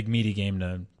 a big meaty game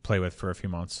to play with for a few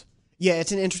months. Yeah,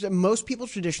 it's an interesting. Most people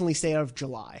traditionally stay out of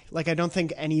July. I don't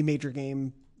think any major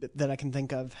game that I can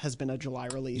think of has been a July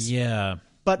release. Yeah,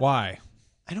 But Why?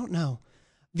 I don't know.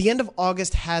 The end of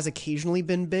August has occasionally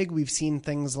been big. We've seen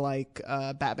things like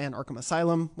Batman Arkham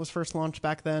Asylum was first launched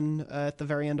back then at the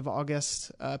very end of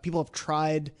August. People have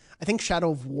tried. I think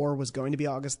Shadow of War was going to be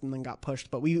August and then got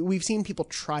pushed, but we've seen people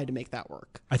try to make that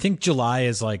work. I think July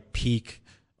is peak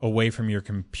away from your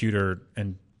computer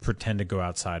and pretend to go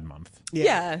outside month.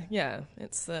 Yeah.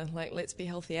 It's the let's be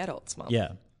healthy adults month.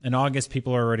 Yeah, in August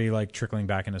people are already trickling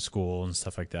back into school and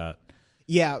stuff like that.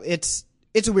 Yeah, it's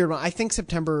a weird one. I think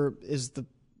September is the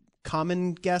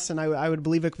common guess, and I would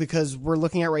believe it because we're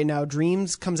looking at right now.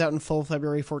 Dreams comes out in full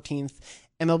February 14th.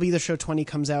 MLB The Show 20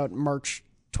 comes out March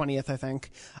 20th, I think.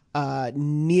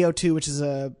 Neo 2, which is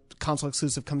a console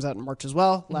exclusive, comes out in March as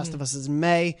well. Last of Us is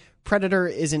May. Predator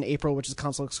is in April, which is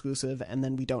console exclusive, and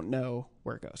then we don't know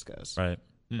where Ghost goes. Right.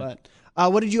 But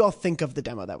what did you all think of the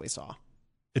demo that we saw?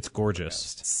 It's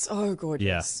gorgeous. So gorgeous.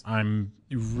 Yes,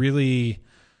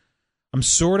 I'm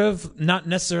sort of not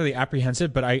necessarily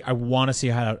apprehensive, but I want to see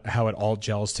how it all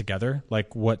gels together,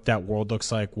 what that world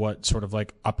looks like, what sort of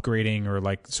upgrading or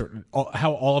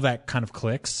how all of that kind of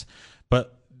clicks.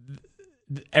 But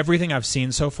everything I've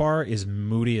seen so far is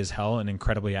moody as hell and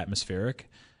incredibly atmospheric,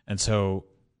 and so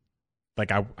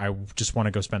I just want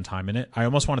to go spend time in it. I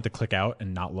almost wanted to click out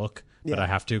and not look, but I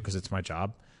have to because it's my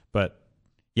job. But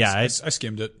yeah, I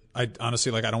skimmed it. I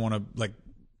honestly I don't want to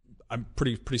I'm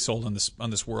pretty sold on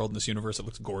this world and this universe. It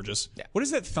looks gorgeous. Yeah. What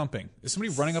is that thumping? Is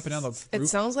somebody running up and down the roof? It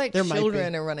sounds like There might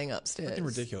children are running upstairs. Fucking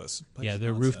ridiculous. yeah,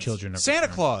 they're roof children. Santa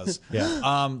Claus. Yeah,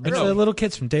 But the no, little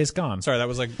kids from Days Gone. sorry, that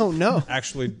was Oh, no.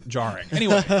 actually jarring.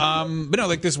 Anyway, but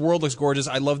no, this world looks gorgeous.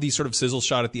 I love the sort of sizzle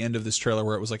shot at the end of this trailer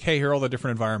where it was hey, here are all the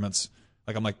different environments.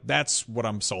 I'm that's what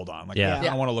I'm sold on. Yeah. I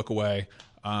don't want to look away.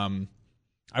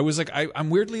 I was I'm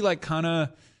weirdly kind of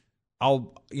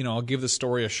I'll give the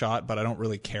story a shot, but I don't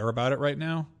really care about it right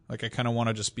now. Like I kind of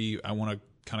want to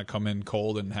kind of come in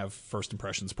cold and have first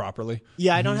impressions properly.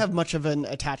 Yeah, I don't have much of an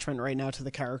attachment right now to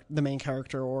the main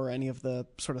character or any of the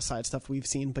sort of side stuff we've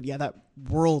seen. But yeah, that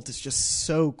world is just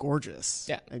so gorgeous.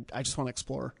 Yeah. I just want to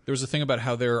explore. There was a thing about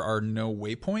how there are no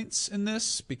waypoints in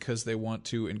this because they want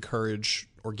to encourage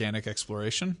organic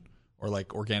exploration or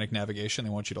like organic navigation.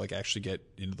 They want you to like actually get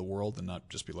into the world and not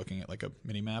just be looking at like a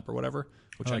mini map or whatever,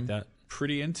 which I like I'm that.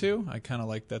 pretty into. I kind of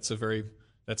like that's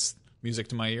music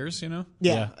to my ears,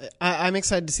 Yeah, I'm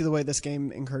excited to see the way this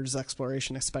game encourages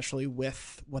exploration, especially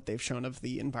with what they've shown of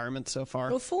the environment so far.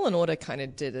 Well, Fallen Order kind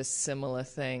of did a similar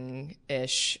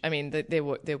thing-ish. I mean, there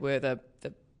were the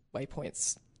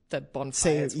waypoints, the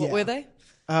bonfires. What were they?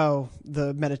 Oh,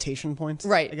 the meditation points,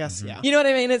 Right. I guess. Yeah. You know what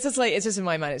I mean? It's just in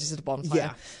my mind, it's just a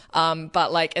bonfire. Yeah.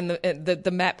 But like, and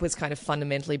the map was kind of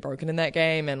fundamentally broken in that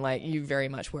game, and like you very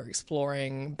much were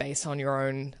exploring based on your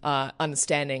own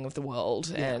understanding of the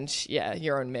world and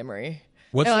your own memory.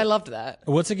 I loved that.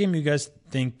 What's a game you guys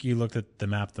think you looked at the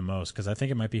map the most? Because I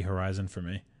think it might be Horizon for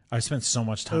me. I spent so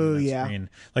much time on that screen.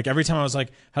 Like every time I was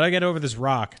like, how do I get over this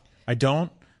rock? I don't.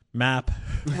 Map.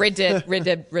 Red Dead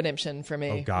Redemption for me.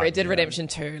 Oh, God, Red Dead yeah. Redemption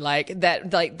 2. Like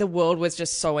that, like the world was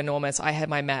just so enormous. I had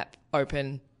my map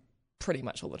open pretty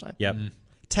much all the time. Yep.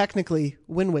 Technically,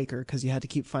 Wind Waker, because you had to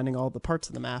keep finding all the parts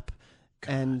of the map.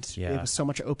 And yeah. it was so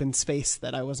much open space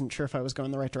that I wasn't sure if I was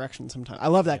going the right direction sometimes. I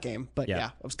love that game, but yeah,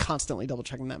 I was constantly double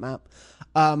checking that map.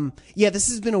 This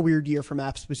has been a weird year for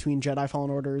maps between Jedi Fallen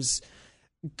Order's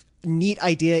neat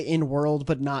idea in world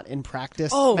but not in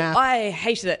practice. Oh, map. I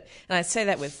hated it. And I say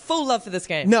that with full love for this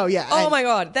game. No, yeah. Oh my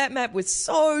God, that map was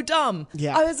so dumb.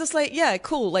 Yeah. I was just like, yeah,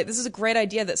 cool. Like, this is a great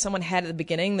idea that someone had at the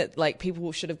beginning that, like,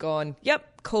 people should have gone,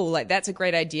 yep, cool. Like, that's a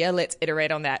great idea. Let's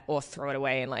iterate on that or throw it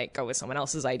away and, like, go with someone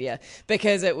else's idea.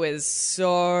 Because it was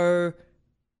so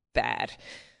bad.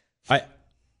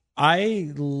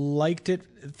 I liked it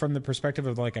from the perspective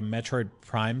of like a Metroid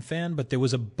Prime fan, but there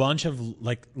was a bunch of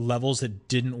like levels that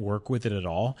didn't work with it at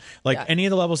all. Like any of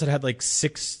the levels that had like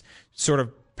 6 sort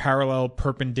of parallel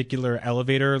perpendicular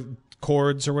elevator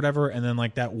chords or whatever, and then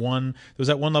like there was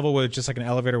that one level where just like an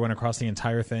elevator went across the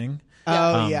entire thing.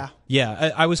 Yeah.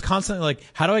 I was constantly like,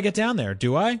 how do I get down there?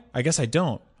 Do I? I guess I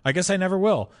don't. I guess I never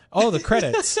will. Oh, the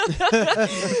credits.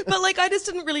 But like, I just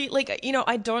didn't really like,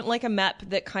 I don't like a map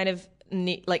that kind of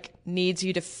needs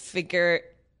you to figure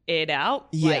it out.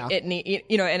 Yeah. Like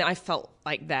and I felt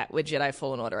like that with Jedi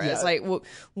Fallen Order. It's like,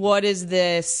 what is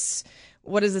this?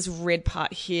 What is this red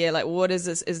part here? Like, what is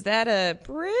this? Is that a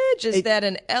bridge? Is that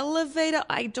an elevator?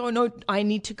 I don't know. I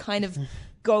need to kind of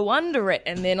go under it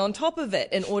and then on top of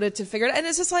it in order to figure it out. And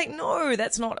it's just like, no,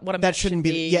 that's not what I'm That shouldn't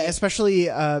be. Yeah, especially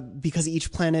because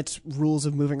each planet's rules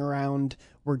of moving around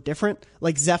were different.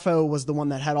 Like Zepho was the one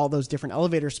that had all those different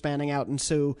elevators spanning out, and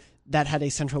so that had a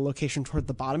central location toward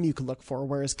the bottom you could look for,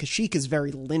 whereas Kashyyyk is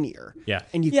very linear. Yeah.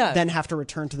 And you then have to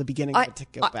return to the beginning of it to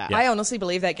go back. I honestly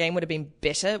believe that game would have been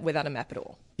better without a map at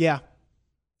all. Yeah.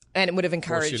 And it would have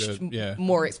encouraged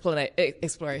more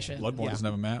exploration. Bloodborne doesn't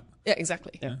have a map. Yeah,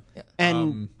 exactly. Yeah.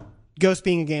 And Ghost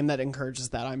being a game that encourages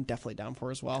that, I'm definitely down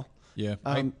for as well. Yeah.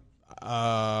 I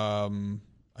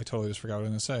totally just forgot what I was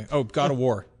going to say. Oh, God of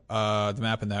War. The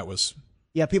map in that was...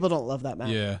 Yeah, people don't love that map.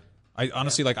 Yeah. I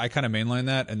honestly, I kind of mainline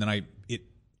that, and then I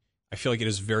feel like it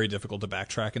is very difficult to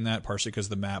backtrack in that, partially because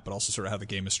of the map, but also sort of how the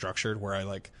game is structured, where I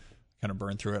kind of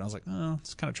burned through it, and I was like, oh,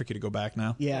 it's kind of tricky to go back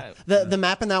now. Yeah. The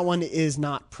map in that one is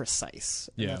not precise.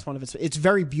 And that's one of it's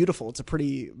very beautiful. It's a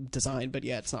pretty design, but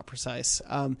yeah, it's not precise.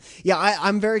 I'm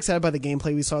very excited by the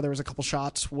gameplay we saw. There was a couple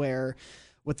shots where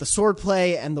with the sword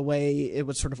play and the way it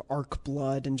would sort of arc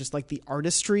blood and just like the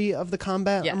artistry of the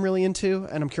combat I'm really into,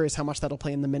 and I'm curious how much that'll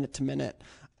play in the minute to minute.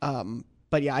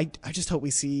 But yeah, I just hope we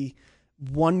see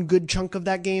one good chunk of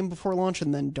that game before launch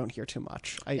and then don't hear too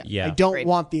much. I don't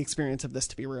want the experience of this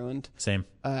to be ruined. Same.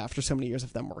 After so many years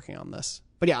of them working on this.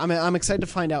 But yeah, I'm excited to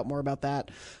find out more about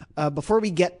that. Before we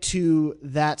get to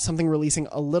that, something releasing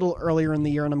a little earlier in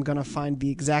the year, and I'm going to find the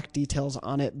exact details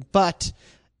on it. But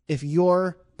if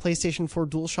your PlayStation 4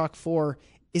 DualShock 4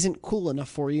 isn't cool enough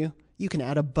for you, you can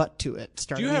add a butt to it.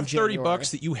 Do you have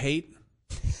 $30 that you hate?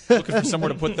 Looking for somewhere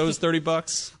to put those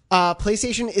 $30?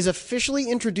 PlayStation is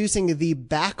officially introducing the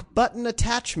back button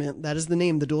attachment. That is the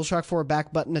name, the DualShock 4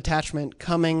 back button attachment,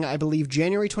 coming, I believe,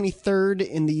 January 23rd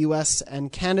in the US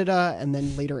and Canada, and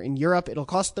then later in Europe. It'll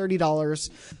cost $30,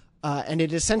 and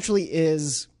it essentially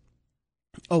is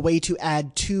a way to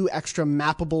add 2 extra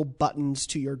mappable buttons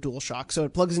to your DualShock. So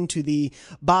it plugs into the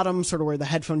bottom, sort of where the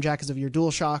headphone jack is of your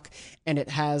DualShock, and it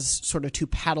has sort of 2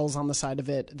 paddles on the side of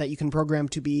it that you can program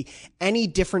to be any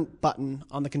different button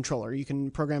on the controller. You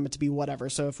can program it to be whatever.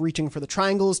 So if reaching for the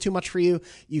triangle is too much for you,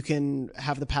 you can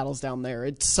have the paddles down there.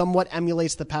 It somewhat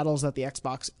emulates the paddles that the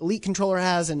Xbox Elite controller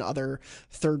has and other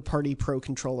third-party Pro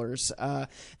controllers.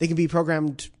 They can be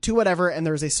programmed to whatever, and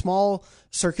there's a small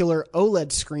circular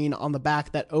OLED screen on the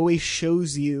back that always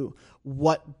shows you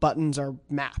what buttons are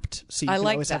mapped. So you can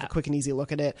like always have a that. quick and easy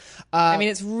look at it. I mean,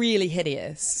 it's really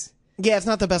hideous Yeah, it's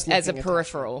not the best as a looking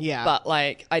peripheral. attachment. Yeah. But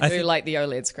like, I do think- like the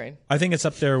OLED screen. I think it's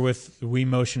up there with Wii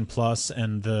Motion Plus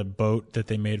and the boat that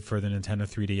they made for the Nintendo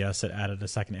 3DS that added a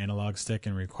second analog stick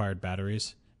and required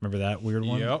batteries. Remember that weird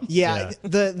one? Yep. Yeah,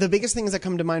 the biggest things that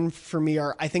come to mind for me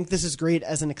are, I think this is great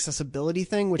as an accessibility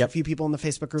thing, which a few people in the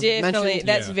Facebook group have Definitely, mentioned.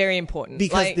 that's very important.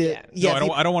 Because like, the yeah.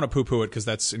 No, I don't want to poo-poo it because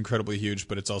that's incredibly huge,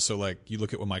 but it's also like you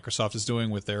look at what Microsoft is doing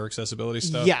with their accessibility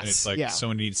stuff, Yes, and it's like yeah.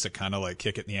 Sony needs to kind of like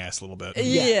kick it in the ass a little bit.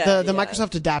 Yeah, the yeah.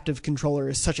 Microsoft Adaptive Controller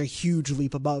is such a huge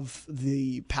leap above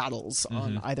the paddles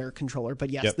on either controller. But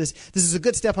yes, Yep. this is a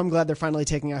good step. I'm glad they're finally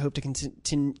taking. I hope to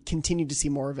continue to see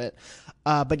more of it.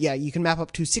 But yeah, you can map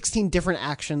up to 16 different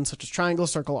actions, such as triangle,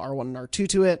 circle, R1, and R2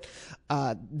 to it.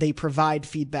 They provide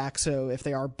feedback, so if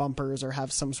they are bumpers or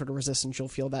have some sort of resistance, you'll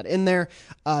feel that in there.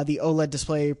 The OLED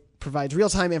display provides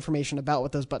real-time information about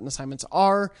what those button assignments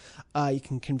are. You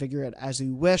can configure it as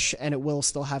you wish, and it will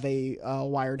still have a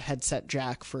wired headset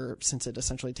jack since it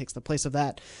essentially takes the place of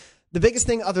that. The biggest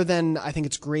thing, other than I think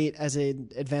it's great as an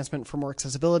advancement for more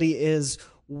accessibility, is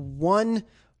one,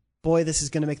 boy, this is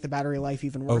going to make the battery life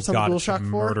even worse on God, the it's DualShock gonna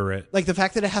 4. murder it. Like the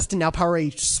fact that it has to now power a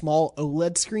small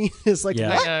OLED screen is like, Yeah.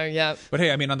 what? I know, yeah. But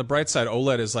hey, I mean, on the bright side,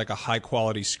 OLED is like a high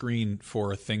quality screen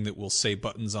for a thing that will say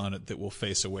buttons on it that will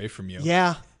face away from you.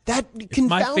 Yeah, that If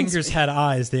confounds my fingers me. had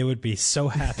eyes, they would be so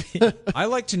happy. I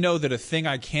like to know that a thing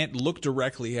I can't look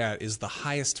directly at is the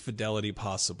highest fidelity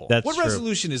possible. That's what true.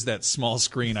 resolution is that small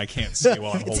screen I can't see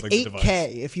while I'm It's holding the 8K. device?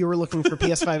 If you were looking for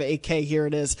PS5 8K, here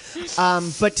it is.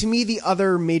 But to me, the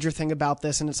other major thing about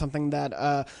this, and it's something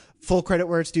that full credit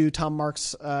where it's due, Tom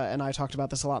Marks and I talked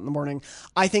about this a lot in the morning.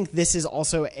 I think this is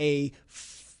also a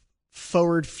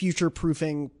forward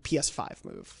future-proofing PS5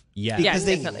 move. Yeah. Because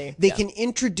Yeah, definitely. they Yeah. can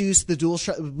introduce the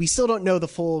DualShock. We still don't know the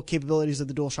full capabilities of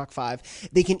the DualShock 5.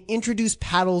 They can introduce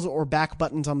paddles or back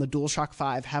buttons on the DualShock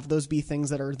 5, have those be things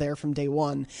that are there from day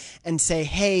one, and say,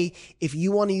 hey, if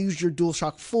you want to use your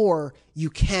DualShock 4, you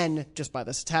can just buy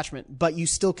this attachment, but you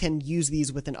still can use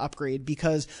these with an upgrade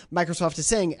because Microsoft is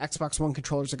saying Xbox One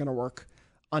controllers are going to work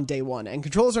on day one. And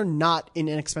controllers are not an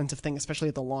inexpensive thing, especially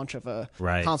at the launch of a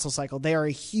Right. console cycle. They are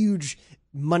a huge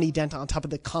money dent on top of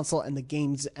the console and the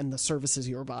games and the services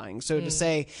you're buying. So to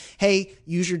say, hey,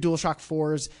 use your DualShock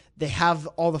 4s, they have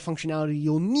all the functionality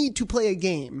you'll need to play a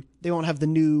game. They won't have the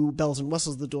new bells and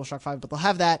whistles of the DualShock 5, but they'll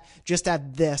have that. Just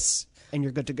add this and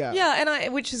you're good to go. Yeah,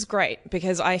 and which is great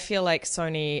because I feel like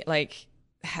Sony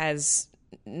has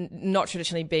not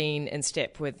traditionally been in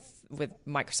step with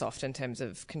Microsoft in terms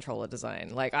of controller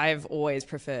design. Like I've always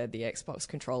preferred the Xbox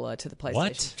controller to the PlayStation.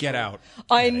 What? Get out.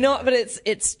 I know, but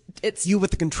it's You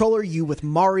with the controller, you with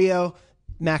Mario.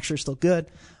 Max, you're still good.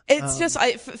 it's just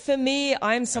for me,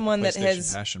 I'm someone that PlayStation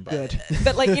has passion, but Good.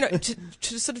 but like, you know,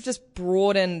 to sort of just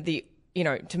broaden the, you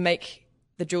know, to make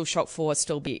the DualShock 4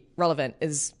 still be relevant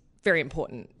is very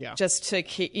important. Yeah. Just to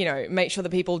keep, you know, make sure that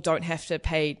people don't have to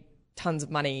pay tons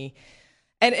of money.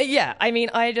 And yeah, I mean,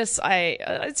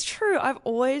 it's true. I've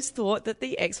always thought that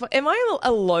the Xbox. Am I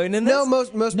alone in this? No,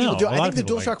 most No, people do. a I lot think of the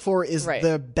people DualShock like 4 is Right.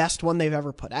 the best one they've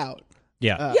ever put out.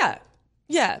 Yeah.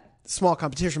 Yeah. Small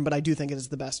competition, but I do think it is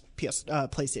the best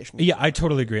PlayStation. Yeah, I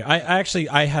totally agree.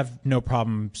 I have no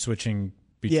problem switching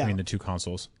between Yeah. the two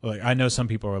consoles. Like I know some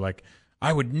people are like,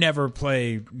 I would never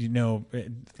play, you know,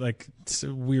 like it's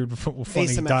a weird, funny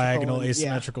Asymmetrical diagonal and- yeah.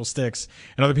 asymmetrical sticks,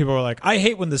 and other people are like, I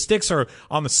hate when the sticks are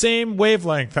on the same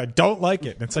wavelength. I don't like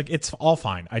it. And it's like it's all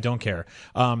fine. I don't care.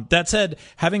 That said,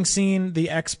 having seen the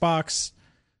Xbox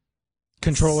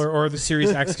controller or the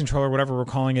Series X controller, whatever we're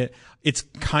calling it, it's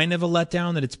kind of a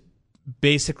letdown that it's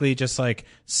basically just like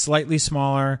slightly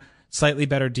smaller, slightly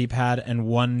better D-pad, and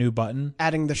one new button.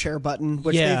 Adding the share button,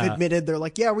 which Yeah. they've admitted, they're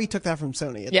like, yeah, we took that from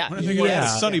Sony. Yeah. I think I had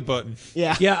Yeah. a Sunny button.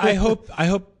 Yeah. Yeah, I hope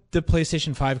the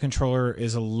PlayStation 5 controller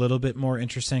is a little bit more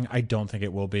interesting. I don't think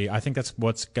it will be. I think that's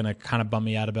what's going to kind of bum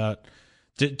me out about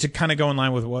to kind of go in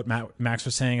line with what Max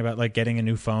was saying about like getting a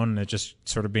new phone and it just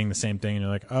sort of being the same thing, and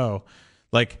you're like, oh,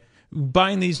 like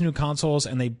buying these new consoles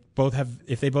and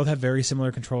if they both have very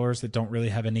similar controllers that don't really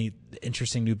have any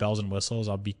interesting new bells and whistles,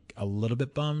 I'll be a little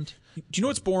bit bummed. Do you know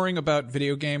what's boring about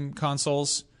video game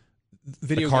consoles?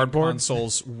 Video game cardboard?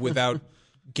 consoles without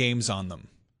games on them.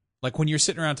 Like when you're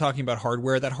sitting around talking about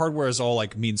hardware, that hardware is all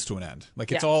like means to an end.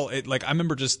 Like it's all like I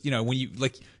remember just, when you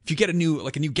like if you get a new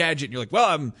gadget and you're like, well,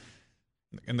 I'm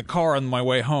in the car on my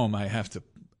way home, I have to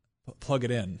plug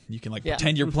it in. You can like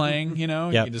pretend you're playing, you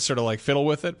can just sort of like fiddle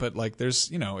with it, but like there's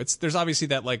there's obviously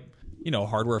that like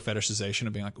hardware fetishization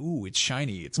of being like, ooh, it's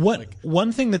shiny. It's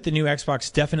one thing that the new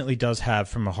Xbox definitely does have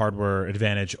from a hardware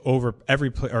advantage over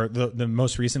the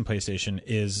most recent PlayStation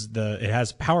is it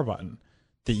has a power button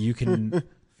that you can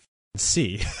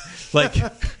see. Like,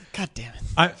 God damn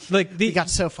it! We got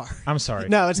so far. I'm sorry.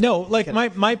 No,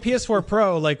 my PS4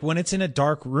 Pro, like when it's in a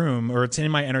dark room or it's in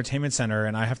my entertainment center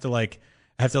and I have to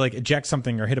eject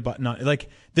something or hit a button on like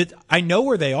that, I know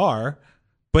where they are.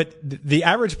 But the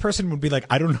average person would be like,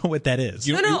 I don't know what that is.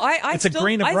 It's a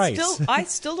grain of rice. I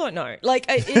still don't know. Like,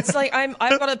 it's like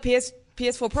I've got a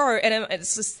PS4 Pro, and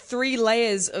it's just 3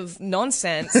 layers of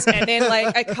nonsense, and then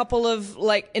like a couple of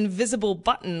like invisible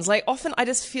buttons. Like, often I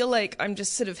just feel like I'm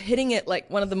just sort of hitting it like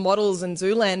one of the models in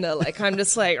Zoolander. Like, I'm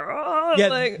just like, oh, yeah,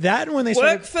 like, that when they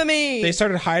work for me. They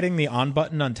started hiding the on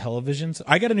button on televisions.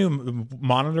 I got a new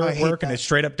monitor at work, and it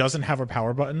straight up doesn't have a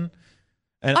power button.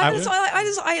 And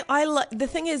the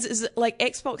thing is like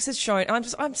Xbox has shown. I'm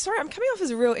sorry, I'm coming off as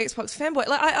a real Xbox fanboy.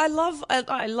 Like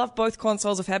I love both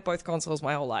consoles. I've had both consoles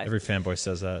my whole life. Every fanboy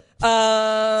says that.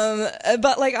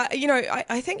 But like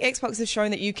I think Xbox has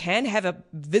shown that you can have a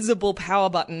visible power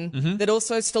button that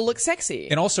also still looks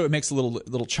sexy. And also it makes a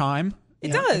little chime.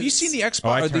 It does. Have you seen the Xbox? Oh,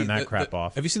 I turned that crap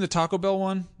off. Have you seen the Taco Bell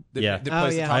one? That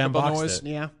plays the I Taco Bell unboxed noise. it.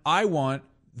 Yeah. I want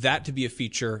that to be a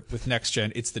feature with next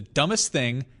gen. It's the dumbest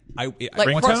thing. Like a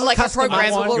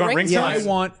programmable ringtone. I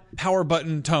want power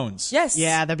button tones. Yes.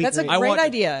 Yeah, that'd be That's great. a great I want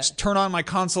idea. to turn on my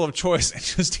console of choice and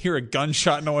just hear a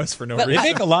gunshot noise for no They reason.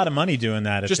 make a lot of money doing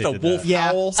that. Just if they a did wolf that. Yeah,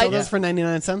 howl. so those for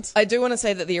 99 cents. I do want to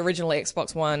say that the original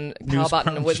Xbox One power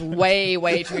button was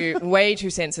way too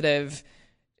sensitive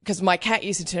because my cat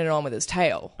used to turn it on with his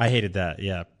tail. I hated that.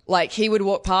 Yeah. Like he would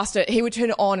walk past it, he would turn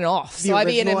it on and off. The So I'd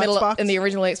be in the original middle Xbox? in the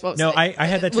original Xbox. No, I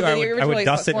had that too. With the I would original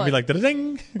dust it Xbox and be One. like,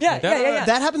 ding. Yeah.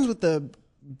 That happens with the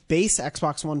base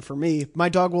Xbox One for me. My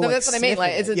dog will. No, like, that's what I mean. sniff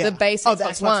Like, it. is it Yeah. the base Oh, the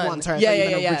Xbox Xbox One? Sorry, I Yeah, thought you yeah,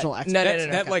 meant yeah. original Xbox. No.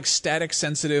 That like static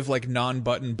sensitive like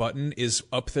non-button button is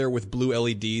up there with blue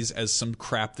LEDs as some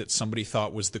crap that somebody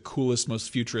thought was the coolest, most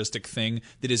futuristic thing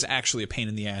that is actually a pain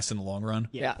in the ass in the long run.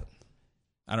 Yeah.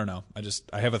 I don't know.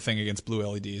 I have a thing against blue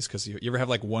LEDs because you ever have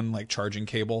like one like charging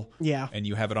cable, Yeah. and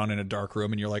you have it on in a dark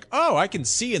room, and you're like, oh, I can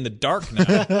see in the dark now.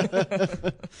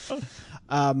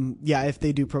 Yeah, if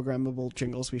they do programmable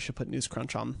jingles, we should put News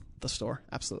Crunch on the store.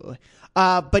 Absolutely.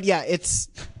 But yeah,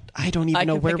 I don't even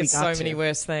know where we got so to. many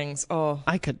worse things. Oh,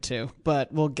 I could too,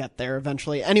 but we'll get there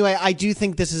eventually. Anyway, I do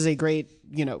think this is a great,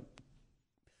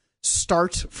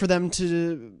 start for them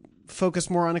to focus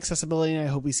more on accessibility, and I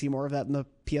hope we see more of that in the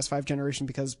PS5 generation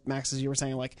because, Max, as you were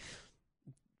saying, like,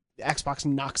 Xbox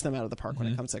knocks them out of the park when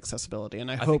it comes to accessibility,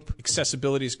 and I hope think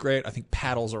accessibility is great. I think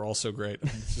paddles are also great. I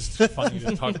think it's just funny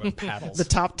to talk about paddles. the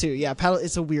top two, yeah, paddle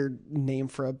is a weird name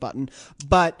for a button,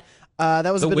 but that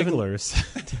was The a bit Wigglers.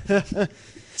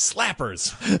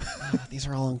 Slappers. These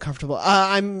are all uncomfortable.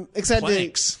 I'm excited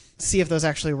Planks. to see if those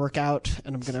actually work out,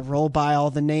 and I'm going to roll by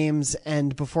all the names,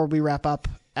 and before we wrap up,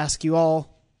 ask you all,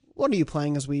 what are you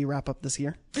playing as we wrap up this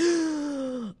year?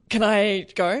 can I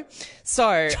go?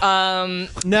 So,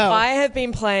 No. I have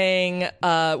been playing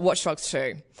Watch Dogs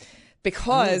 2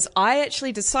 because I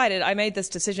actually decided, I made this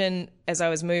decision as I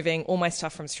was moving all my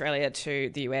stuff from Australia to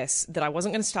the US that I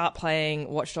wasn't going to start playing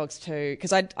Watch Dogs 2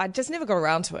 because I just never got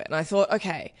around to it. And I thought,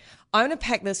 okay, I'm going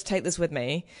to take this with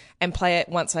me and play it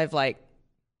once I've like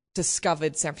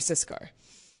discovered San Francisco.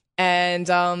 And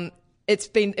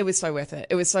it was so worth it.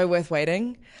 It was so worth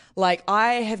waiting. Like,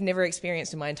 I have never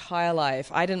experienced in my entire life,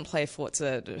 I didn't play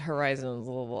Forza Horizon,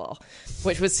 blah, blah, blah,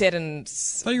 which was set in I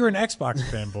thought you were an Xbox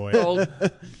fanboy. Gold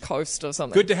Coast or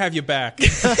something. Good to have you back.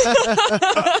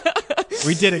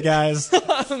 We did it, guys.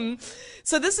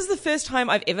 So this is the first time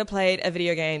I've ever played a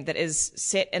video game that is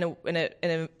set in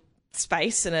a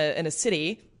space, in a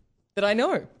city that I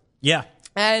know. Yeah.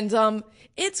 And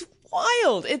it's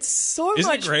wild. It's so Isn't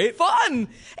it much great? fun.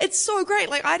 It's so great.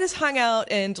 Like, I just hung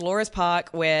out in Dolores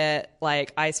Park where,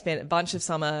 like, I spent a bunch of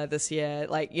summer this year,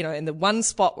 like, in the one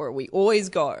spot where we always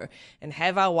go and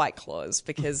have our White Claws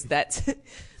because that's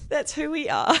who we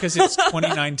are. Because it's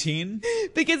 2019.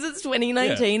 Because it's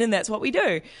 2019 and that's what we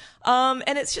do. And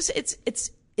it's just, it's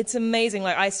it's amazing.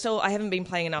 Like I haven't been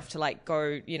playing enough to like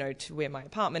go, to where my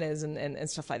apartment is and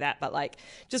stuff like that. But like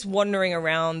just wandering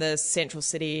around the central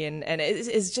city and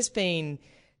it's just been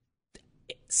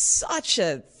such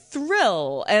a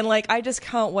thrill. And like, I just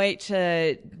can't wait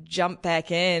to jump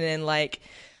back in. And like,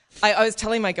 I was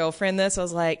telling my girlfriend this, I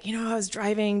was like, I was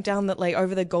driving down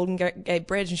over the Golden Gate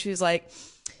Bridge and she was like,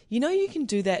 you can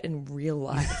do that in real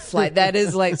life. Like that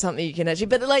is like something you can actually,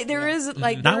 but like there is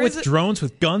like, Not with drones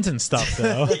with guns and stuff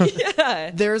though.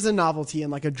 yeah. There's a novelty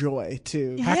and like a joy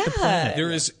to Hack the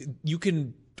planet. You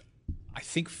can, I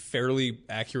think, fairly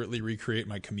accurately recreate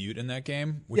my commute in that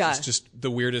game, which Yeah. is just the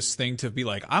weirdest thing to be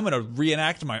like, I'm going to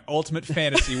reenact my ultimate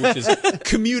fantasy, which is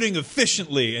commuting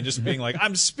efficiently and just being like,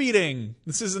 I'm speeding.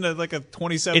 This isn't like a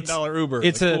 $27 Uber.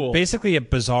 It's Like, cool. basically a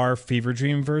bizarre fever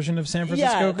dream version of San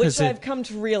Francisco. Yeah, which 'cause I've come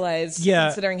to realize,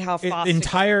 considering how fast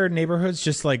entire neighborhoods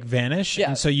just like vanish, Yeah.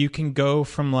 and so you can go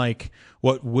from like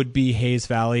what would be Hayes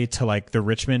Valley to like the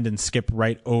Richmond and skip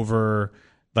right over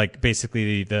like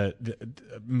basically the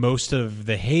most of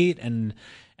the hate and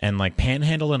like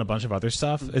Panhandle and a bunch of other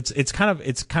stuff. It's kind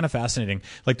of fascinating.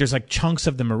 Like there's like chunks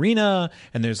of the marina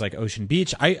and there's like Ocean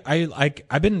Beach.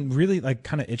 I've been really like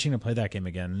kind of itching to play that game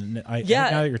again. Now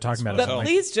that you're talking about it, But I'm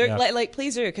please do, yeah.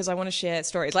 please do, because I want to share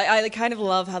stories. Like I kind of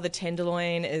love how the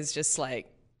Tenderloin is just like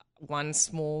one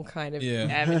small kind of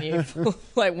avenue,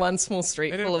 like one small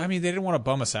street full of. I mean, they didn't want to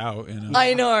bum us out.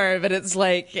 I know, but it's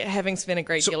like having spent a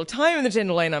great deal of time in the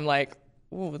Tenderloin, I'm like,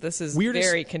 ooh, this is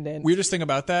very condensed. Weirdest thing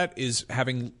about that is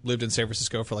having lived in San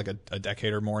Francisco for like a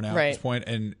decade or more now at this point,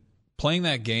 and playing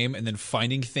that game and then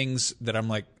finding things that I'm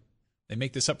like, they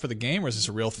make this up for the game, or is this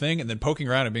a real thing? And then poking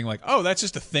around and being like, oh, that's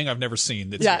just a thing I've never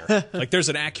seen that's here. Like there's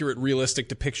an accurate, realistic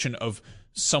depiction of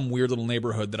some weird little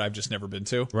neighborhood that I've just never been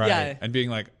to. Right. Yeah. And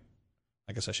being like,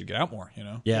 I guess I should get out more,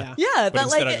 Yeah. Yeah, But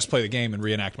instead I just play the game and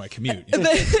reenact my commute.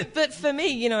 but for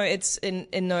me, it's in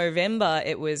November.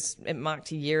 It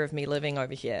marked a year of me living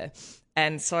over here,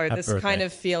 and so this birthday. kind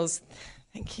of feels.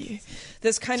 Thank you.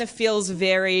 This kind of feels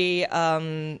very.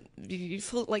 You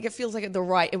feel like it feels like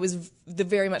it was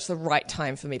very much the right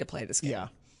time for me to play this game. yeah.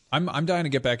 I'm dying to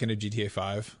get back into GTA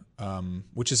 5,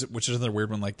 which is another weird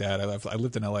one like that. I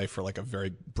lived in LA for like a very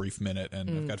brief minute, and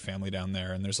I've got family down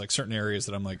there, and there's like certain areas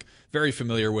that I'm like very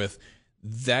familiar with.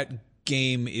 That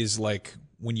game is like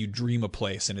when you dream a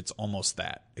place, and it's almost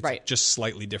that. It's Right. just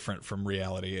slightly different from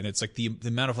reality, and it's like the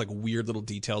amount of like weird little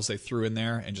details they threw in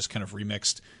there, and just kind of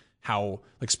remixed how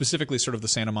like specifically sort of the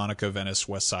Santa Monica, Venice,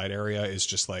 West Side area is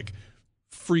just like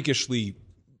freakishly.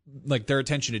 Like their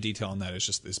attention to detail on that is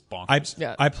just this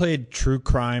bonkers. I played True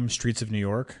Crime Streets of New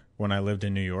York when I lived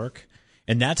in New York.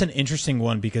 And that's an interesting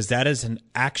one because that is an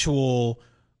actual,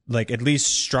 like at least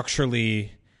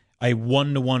structurally, a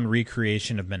one-to-one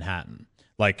recreation of Manhattan.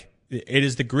 Like it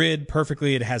is the grid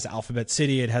perfectly. It has Alphabet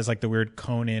City. It has like the weird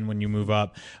cone in when you move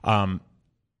up.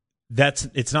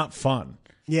 It's not fun.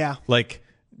 Yeah. Like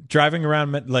driving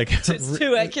around like It's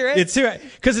too accurate. It's too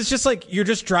because it's just like you're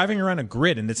just driving around a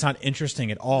grid and it's not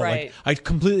interesting at all. Right. Like I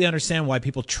completely understand why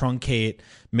people truncate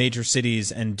major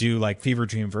cities and do like fever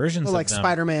dream versions Or like of them.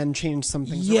 Spider-Man changed some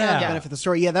things Yeah. around to benefit the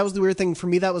story. Yeah, that was the weird thing for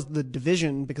me. That was The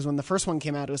Division, because when the first one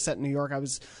came out, it was set in New York. I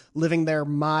was living there.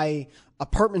 My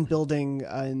apartment building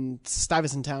in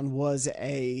Stuyvesant Town was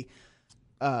a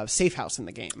safe house in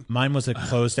the game. Mine was a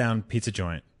closed down pizza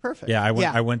joint. Perfect. Yeah,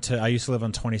 Yeah. I used to live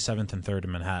on 27th and 3rd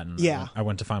in Manhattan. Yeah. I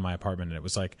went to find my apartment and it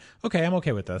was like, okay, I'm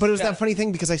okay with this. But it was that funny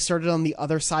thing because I started on the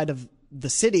other side of the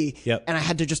city, Yep. and I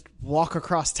had to just walk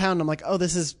across town. I'm like, oh,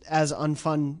 this is as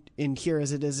unfun in here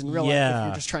as it is in real life if Yeah.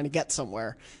 you're just trying to get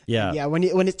somewhere. Yeah. And yeah.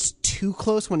 When it's too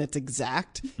close, when it's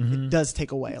exact, it does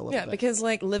take away a little Yeah, bit. because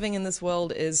like living in this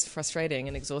world is frustrating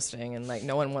and exhausting, and like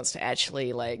no one wants to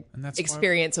actually like that's why-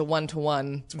 experience a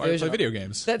one-to-one Why I version. play video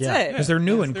games. That's yeah, it. because they're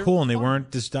new and cool, and they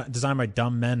weren't designed by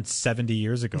dumb men 70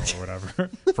 years ago or whatever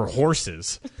for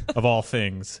horses, of all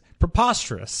things.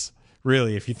 Preposterous,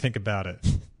 really, if you think about it.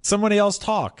 Somebody else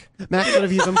talk. Max, what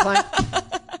have you been playing?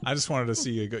 I just wanted to see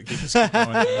you keep this going.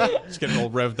 Just getting all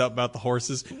revved up about the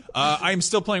horses. I'm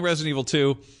still playing Resident Evil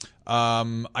 2.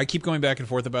 I keep going back and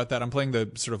forth about that. I'm playing the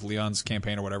sort of Leon's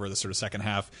campaign or whatever, the sort of second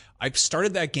half. I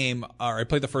started that game, or I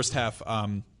played the first half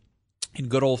in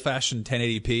good old-fashioned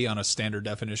 1080p on a standard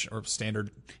definition or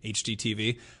standard HD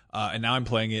TV, and now I'm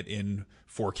playing it in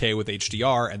 4K with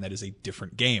HDR, and that is a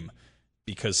different game.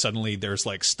 Because suddenly there's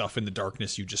like stuff in the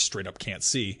darkness you just straight up can't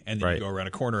see, and then Right. you go around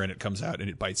a corner and it comes out and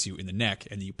it bites you in the neck,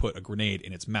 and you put a grenade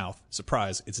in its mouth.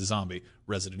 Surprise, it's a zombie.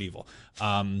 Resident Evil.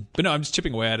 But no, I'm just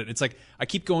chipping away at it. It's like I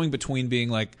keep going between being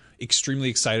like extremely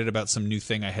excited about some new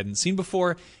thing I hadn't seen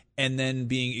before, and then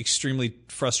being extremely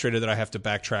frustrated that I have to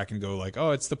backtrack and go like,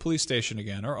 oh, it's the police station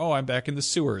again, or oh, I'm back in the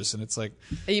sewers, and it's like,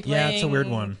 Are you playing it's a weird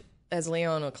one. as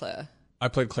Leon or Claire? I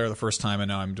played Claire the first time, and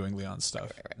now I'm doing Leon's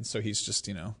stuff, and so he's just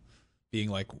being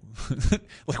like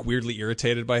like weirdly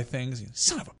irritated by things.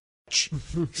 Son of a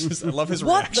bitch! I love his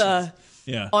What reactions. the?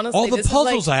 Yeah. Honestly, All the this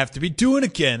puzzles is like, I have to be doing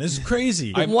again. This is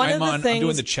crazy. I'm One of the I'm doing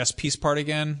things- the chess piece part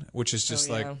again, which is just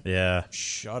like, yeah.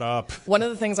 shut up. one of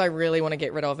the things I really want to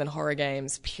get rid of in horror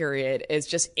games, period, is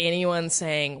just anyone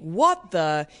saying, what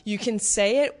the? You can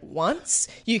say it once.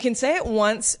 You can say it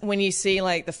once when you see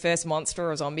like the first monster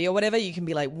or zombie or whatever. You can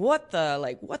be like, what the?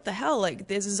 Like, what the hell? Like,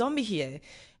 there's a zombie here.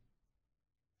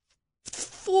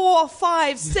 4,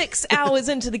 5, 6 hours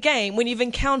into the game, when you've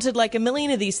encountered like a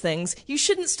million of these things, you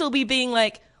shouldn't still be being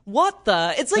like, what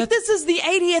the? It's like, this is the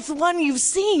 80th one you've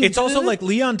seen. It's also dude. like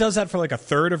Leon does that for like a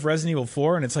third of Resident Evil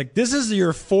 4, and it's like, this is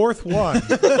your fourth one.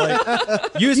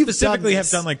 Like, you specifically have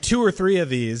done like 2 or 3 of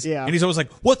these, Yeah. and he's always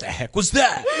like, what the heck was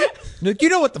that? Like, you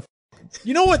know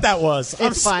what that was.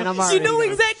 It's fine. I'm You already know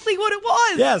exactly what it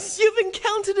was. Yes. You've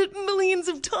encountered it millions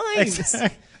of times.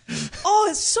 Oh,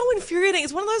 it's so infuriating.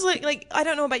 It's one of those like I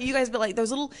don't know about you guys, but like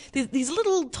those these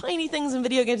little tiny things in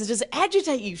video games that just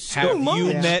agitate you so Have much. you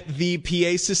met the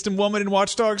PA system woman in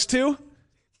Watch Dogs 2?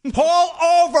 Pull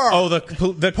over! Oh, the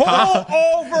Pull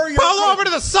over to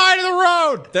the side of the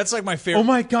road. That's like my favorite. Oh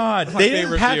my God, my they didn't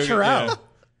favorite patch video her game, out. yeah.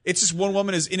 It's just one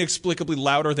woman is inexplicably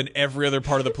louder than every other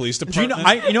part of the police Do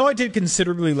department. you know I did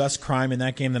considerably less crime in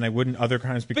that game than I would in other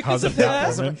crimes because of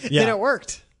that woman. Then it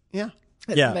worked. Yeah.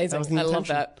 Yeah. Amazing. was the I love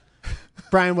intention. that.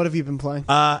 Brian, what have you been playing?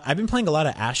 I've been playing a lot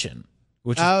of Ashen,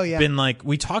 which has yeah. been like,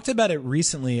 we talked about it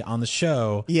recently on the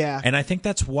show. Yeah. And I think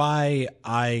that's why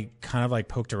I kind of like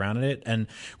poked around at it. And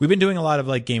we've been doing a lot of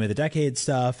like Game of the Decade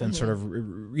stuff and sort of,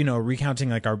 recounting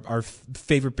like our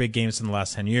favorite big games in the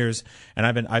last 10 years. And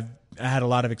I've had a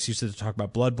lot of excuses to talk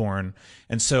about Bloodborne.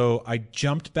 And so I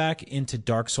jumped back into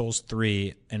Dark Souls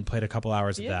 3 and played a couple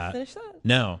hours of You that. finish that?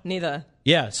 No. Neither.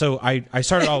 Yeah. So I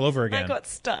started all over again. I got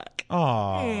stuck. Oh,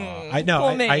 I know.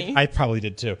 poor me. I probably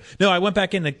did too. No, I went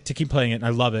back in to keep playing it, and I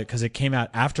love it because it came out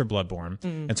after Bloodborne,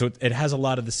 and so it has a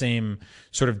lot of the same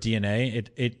sort of DNA.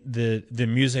 The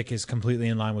music is completely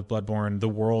in line with Bloodborne. The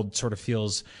world sort of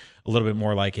feels a little bit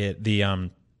more like it. The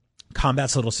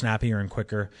combat's a little snappier and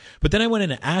quicker. But then I went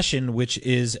into Ashen, which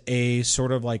is a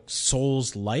sort of like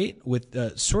Souls light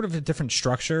with sort of a different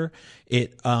structure.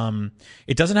 It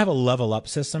doesn't have a level up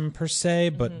system per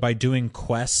se, but by doing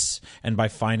quests and by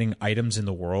finding items in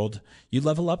the world, you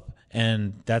level up,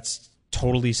 and that's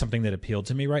totally something that appealed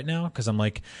to me right now because I'm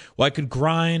like, well, I could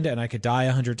grind and I could die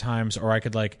 100 times, or I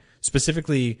could like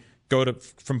specifically go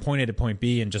from point A to point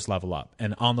B and just level up.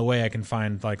 And on the way, I can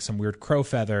find like some weird crow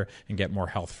feather and get more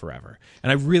health forever.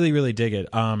 And I really, really dig it.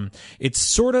 It's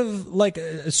sort of like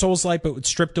a Souls-like, but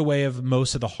stripped away of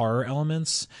most of the horror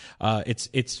elements.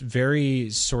 It's very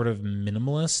sort of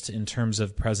minimalist in terms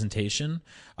of presentation.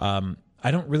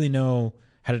 I don't really know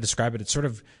how to describe it. It's sort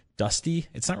of dusty.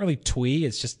 It's not really twee.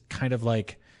 It's just kind of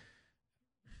like,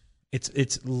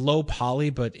 it's low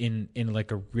poly, but in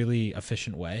like a really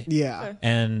efficient way. Yeah.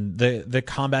 And the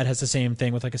combat has the same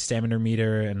thing with like a stamina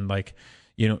meter, and like,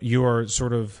 you're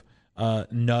sort of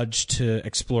nudged to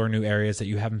explore new areas that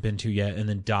you haven't been to yet, and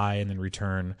then die and then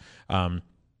return.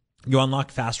 You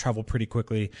unlock fast travel pretty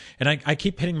quickly, and I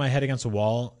keep hitting my head against a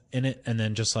wall in it, and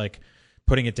then just like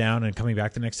putting it down and coming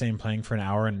back the next day and playing for an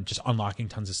hour and just unlocking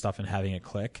tons of stuff and having it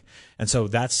click. And so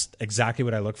that's exactly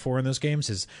what I look for in those games,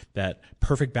 is that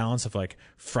perfect balance of like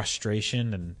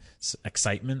frustration and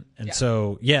excitement. And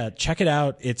so, yeah, check it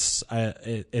out. It's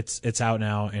out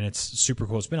now, and it's super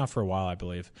cool. It's been out for a while, I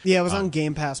believe. Yeah, it was on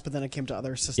Game Pass, but then it came to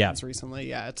other systems Yeah. recently.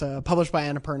 Yeah, it's published by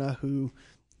Annapurna, who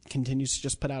continues to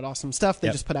just put out awesome stuff. They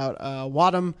Yep. just put out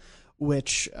Wadham,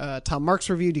 which Tom Marks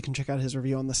reviewed. You can check out his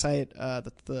review on the site. That's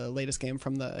the latest game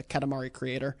from the Katamari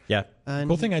creator. Yeah. And-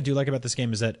 Cool thing I do like about this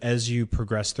game is that as you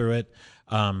progress through it,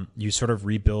 you sort of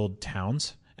rebuild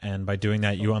towns. And by doing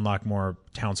that, you unlock more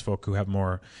townsfolk who have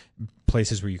more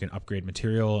places where you can upgrade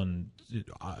material and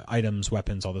items,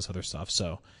 weapons, all this other stuff.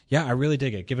 So, yeah, I really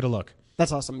dig it. Give it a look.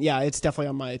 That's awesome. Yeah, it's definitely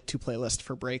on my to-play list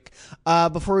for break.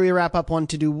 Before we wrap up, want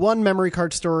to do one memory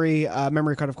card story.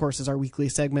 Memory card, of course, is our weekly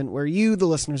segment where you, the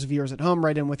listeners, viewers at home,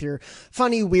 write in with your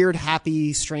funny, weird,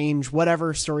 happy, strange,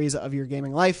 whatever stories of your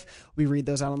gaming life. We read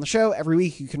those out on the show. Every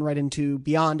week, you can write into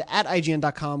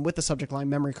beyond@ign.com with the subject line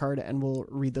memory card, and we'll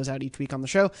read those out each week on the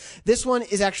show. This one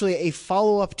is actually a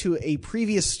follow-up to a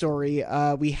previous story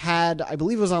we had, I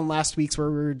believe it was on last week's, where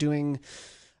we were doing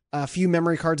a few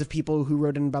memory cards of people who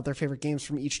wrote in about their favorite games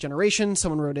from each generation.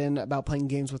 Someone wrote in about playing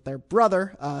games with their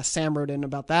brother. Sam wrote in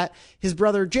about that. His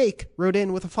brother Jake wrote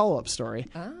in with a follow-up story.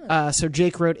 So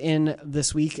Jake wrote in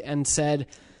this week and said,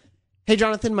 "Hey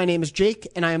Jonathan, my name is Jake,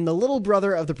 and I am the little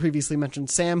brother of the previously mentioned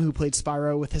Sam who played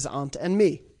Spyro with his aunt and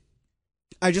me.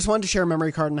 I just wanted to share a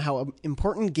memory card on how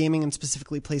important gaming and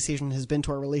specifically PlayStation has been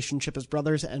to our relationship as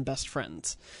brothers and best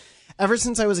friends. Ever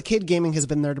since I was a kid, gaming has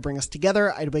been there to bring us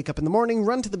together. I'd wake up in the morning,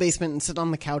 run to the basement, and sit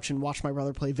on the couch and watch my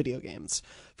brother play video games.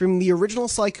 From the original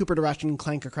Sly Cooper to Ratchet &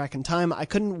 Clank: A Crack in Time, I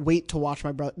couldn't wait to watch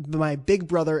my big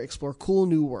brother explore cool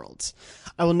new worlds.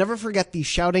 I will never forget the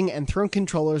shouting and throwing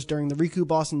controllers during the Riku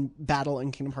boss battle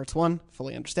in Kingdom Hearts 1.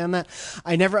 Fully understand that.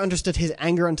 I never understood his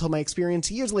anger until my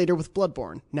experience years later with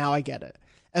Bloodborne. Now I get it.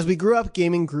 As we grew up,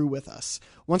 gaming grew with us.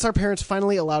 Once our parents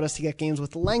finally allowed us to get games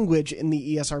with language in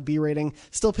the ESRB rating,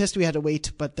 still pissed we had to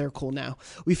wait, but they're cool now.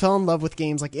 We fell in love with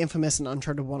games like Infamous and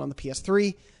Uncharted 1 on the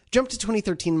PS3. Jumped to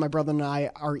 2013, my brother and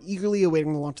I are eagerly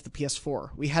awaiting the launch of the PS4.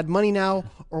 We had money now,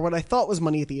 or what I thought was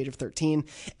money at the age of 13,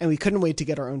 and we couldn't wait to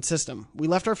get our own system. We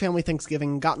left our family Thanksgiving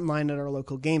and got in line at our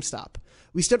local GameStop.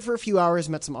 We stood for a few hours,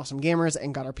 met some awesome gamers,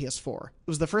 and got our PS4. It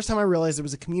was the first time I realized there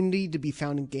was a community to be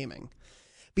found in gaming.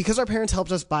 Because our parents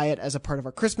helped us buy it as a part of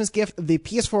our Christmas gift, the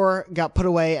PS4 got put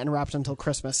away and wrapped until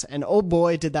Christmas, and oh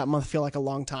boy, did that month feel like a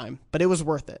long time. But it was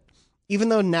worth it. Even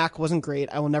though NAC wasn't great,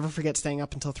 I will never forget staying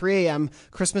up until 3 a.m.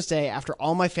 Christmas Day after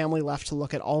all my family left to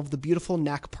look at all of the beautiful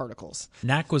NAC particles.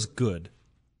 Knack was good.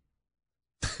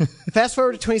 Fast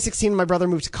forward to 2016, my brother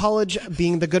moved to college.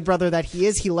 Being the good brother that he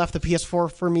is, he left the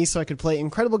PS4 for me so I could play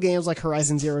incredible games like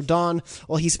Horizon Zero Dawn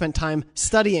while he spent time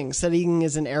studying. Studying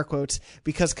is in air quotes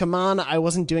because, come on, I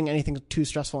wasn't doing anything too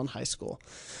stressful in high school.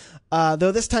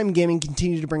 Though this time gaming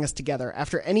continued to bring us together.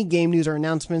 After any game news or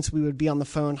announcements, we would be on the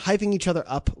phone, hyping each other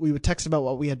up. We would text about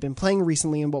what we had been playing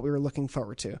recently and what we were looking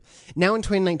forward to. Now in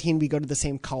 2019, we go to the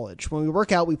same college. When we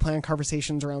work out, we plan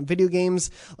conversations around video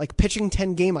games, like pitching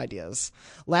 10 game ideas.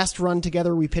 Last run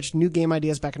together, we pitched new game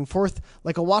ideas back and forth,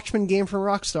 like a Watchmen game from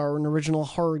Rockstar or an original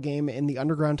horror game in the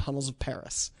underground tunnels of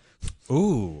Paris.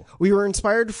 Ooh. We were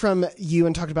inspired from you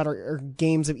and talked about our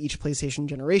games of each PlayStation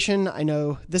generation. I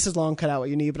know this is long, cut out what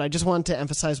you need, but I just want to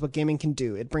emphasize what gaming can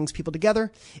do. It brings people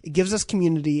together, it gives us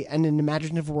community, and an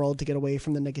imaginative world to get away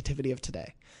from the negativity of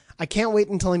today. I can't wait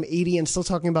until I'm 80 and still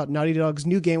talking about Naughty Dog's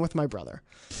new game with my brother.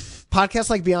 Podcasts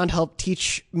like Beyond help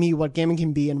teach me what gaming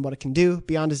can be and what it can do.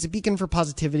 Beyond is a beacon for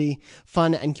positivity,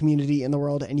 fun, and community in the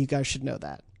world, and you guys should know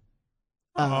that.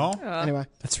 Anyway,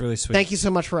 That's really sweet. thank you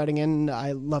so much for writing in.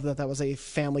 I love that was a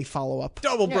family follow-up.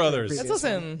 Double brothers. That's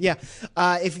awesome. Yeah.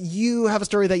 If you have a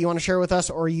story that you want to share with us,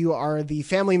 or you are the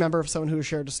family member of someone who has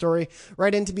shared a story,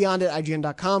 write into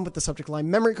beyond@ign.com with the subject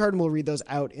line memory card, and we'll read those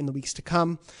out in the weeks to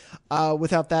come.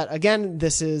 Without that, again,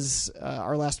 this is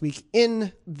our last week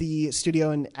in the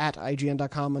studio and at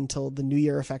ign.com until the new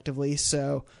year, effectively.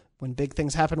 So when big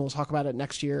things happen, we'll talk about it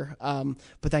next year.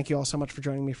 But thank you all so much for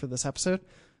joining me for this episode.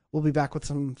 We'll be back with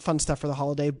some fun stuff for the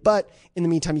holiday. But in the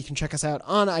meantime, you can check us out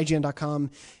on IGN.com,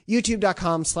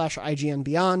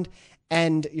 YouTube.com/IGNBeyond,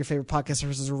 and your favorite podcast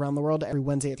services around the world every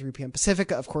Wednesday at 3 p.m.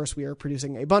 Pacific. Of course, we are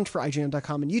producing a bunch for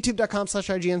IGN.com and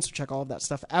YouTube.com/IGN, so check all of that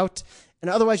stuff out. And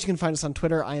otherwise, you can find us on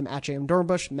Twitter. I am at JM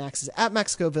Dornbush. Max is at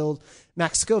Max Scoville,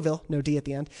 no D at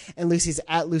the end. And Lucy's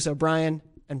at Luce O'Brien.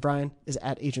 And Brian is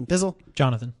at Agent Bizzle.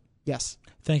 Jonathan, Yes.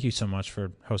 thank you so much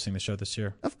for hosting the show this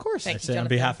year. Of course. Thank I you, say on Jonathan.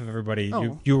 behalf of everybody,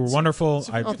 Oh. you were wonderful.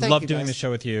 I thank love you, doing guys. the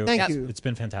show with you. Thank you. It's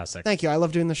been fantastic. Thank you. I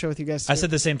love doing the show with you guys. I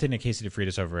said the same thing to Casey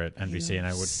DeFreitas over at NBC, and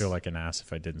I would feel like an ass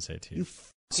if I didn't say it to you. You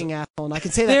fucking asshole. And I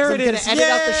can say that There because I'm it going is. to edit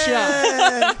out the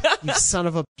show. You son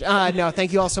of a... no,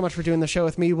 thank you all so much for doing the show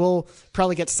with me. We'll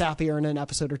probably get sappier in an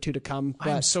episode or two to come.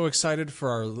 I'm But so excited for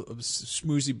our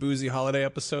smoozy boozy holiday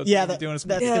episode. yeah, that we're doing.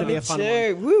 that's going to be a fun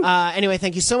one. Woo. Anyway,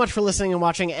 thank you so much for listening and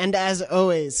watching. And as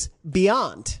always,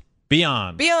 Beyond.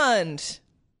 Beyond. Beyond.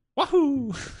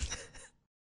 Wahoo!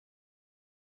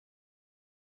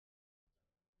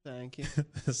 Thank you.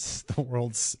 This is the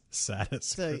world's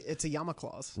saddest. It's a Yama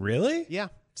Claus. Really? Yeah,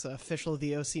 it's official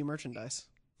the OC merchandise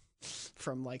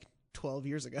from like 12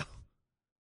 years ago.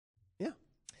 Yeah.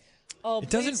 Oh, It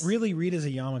doesn't really read as a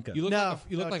yarmulke. You look No, like,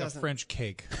 you look no, it like a doesn't. French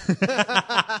cake.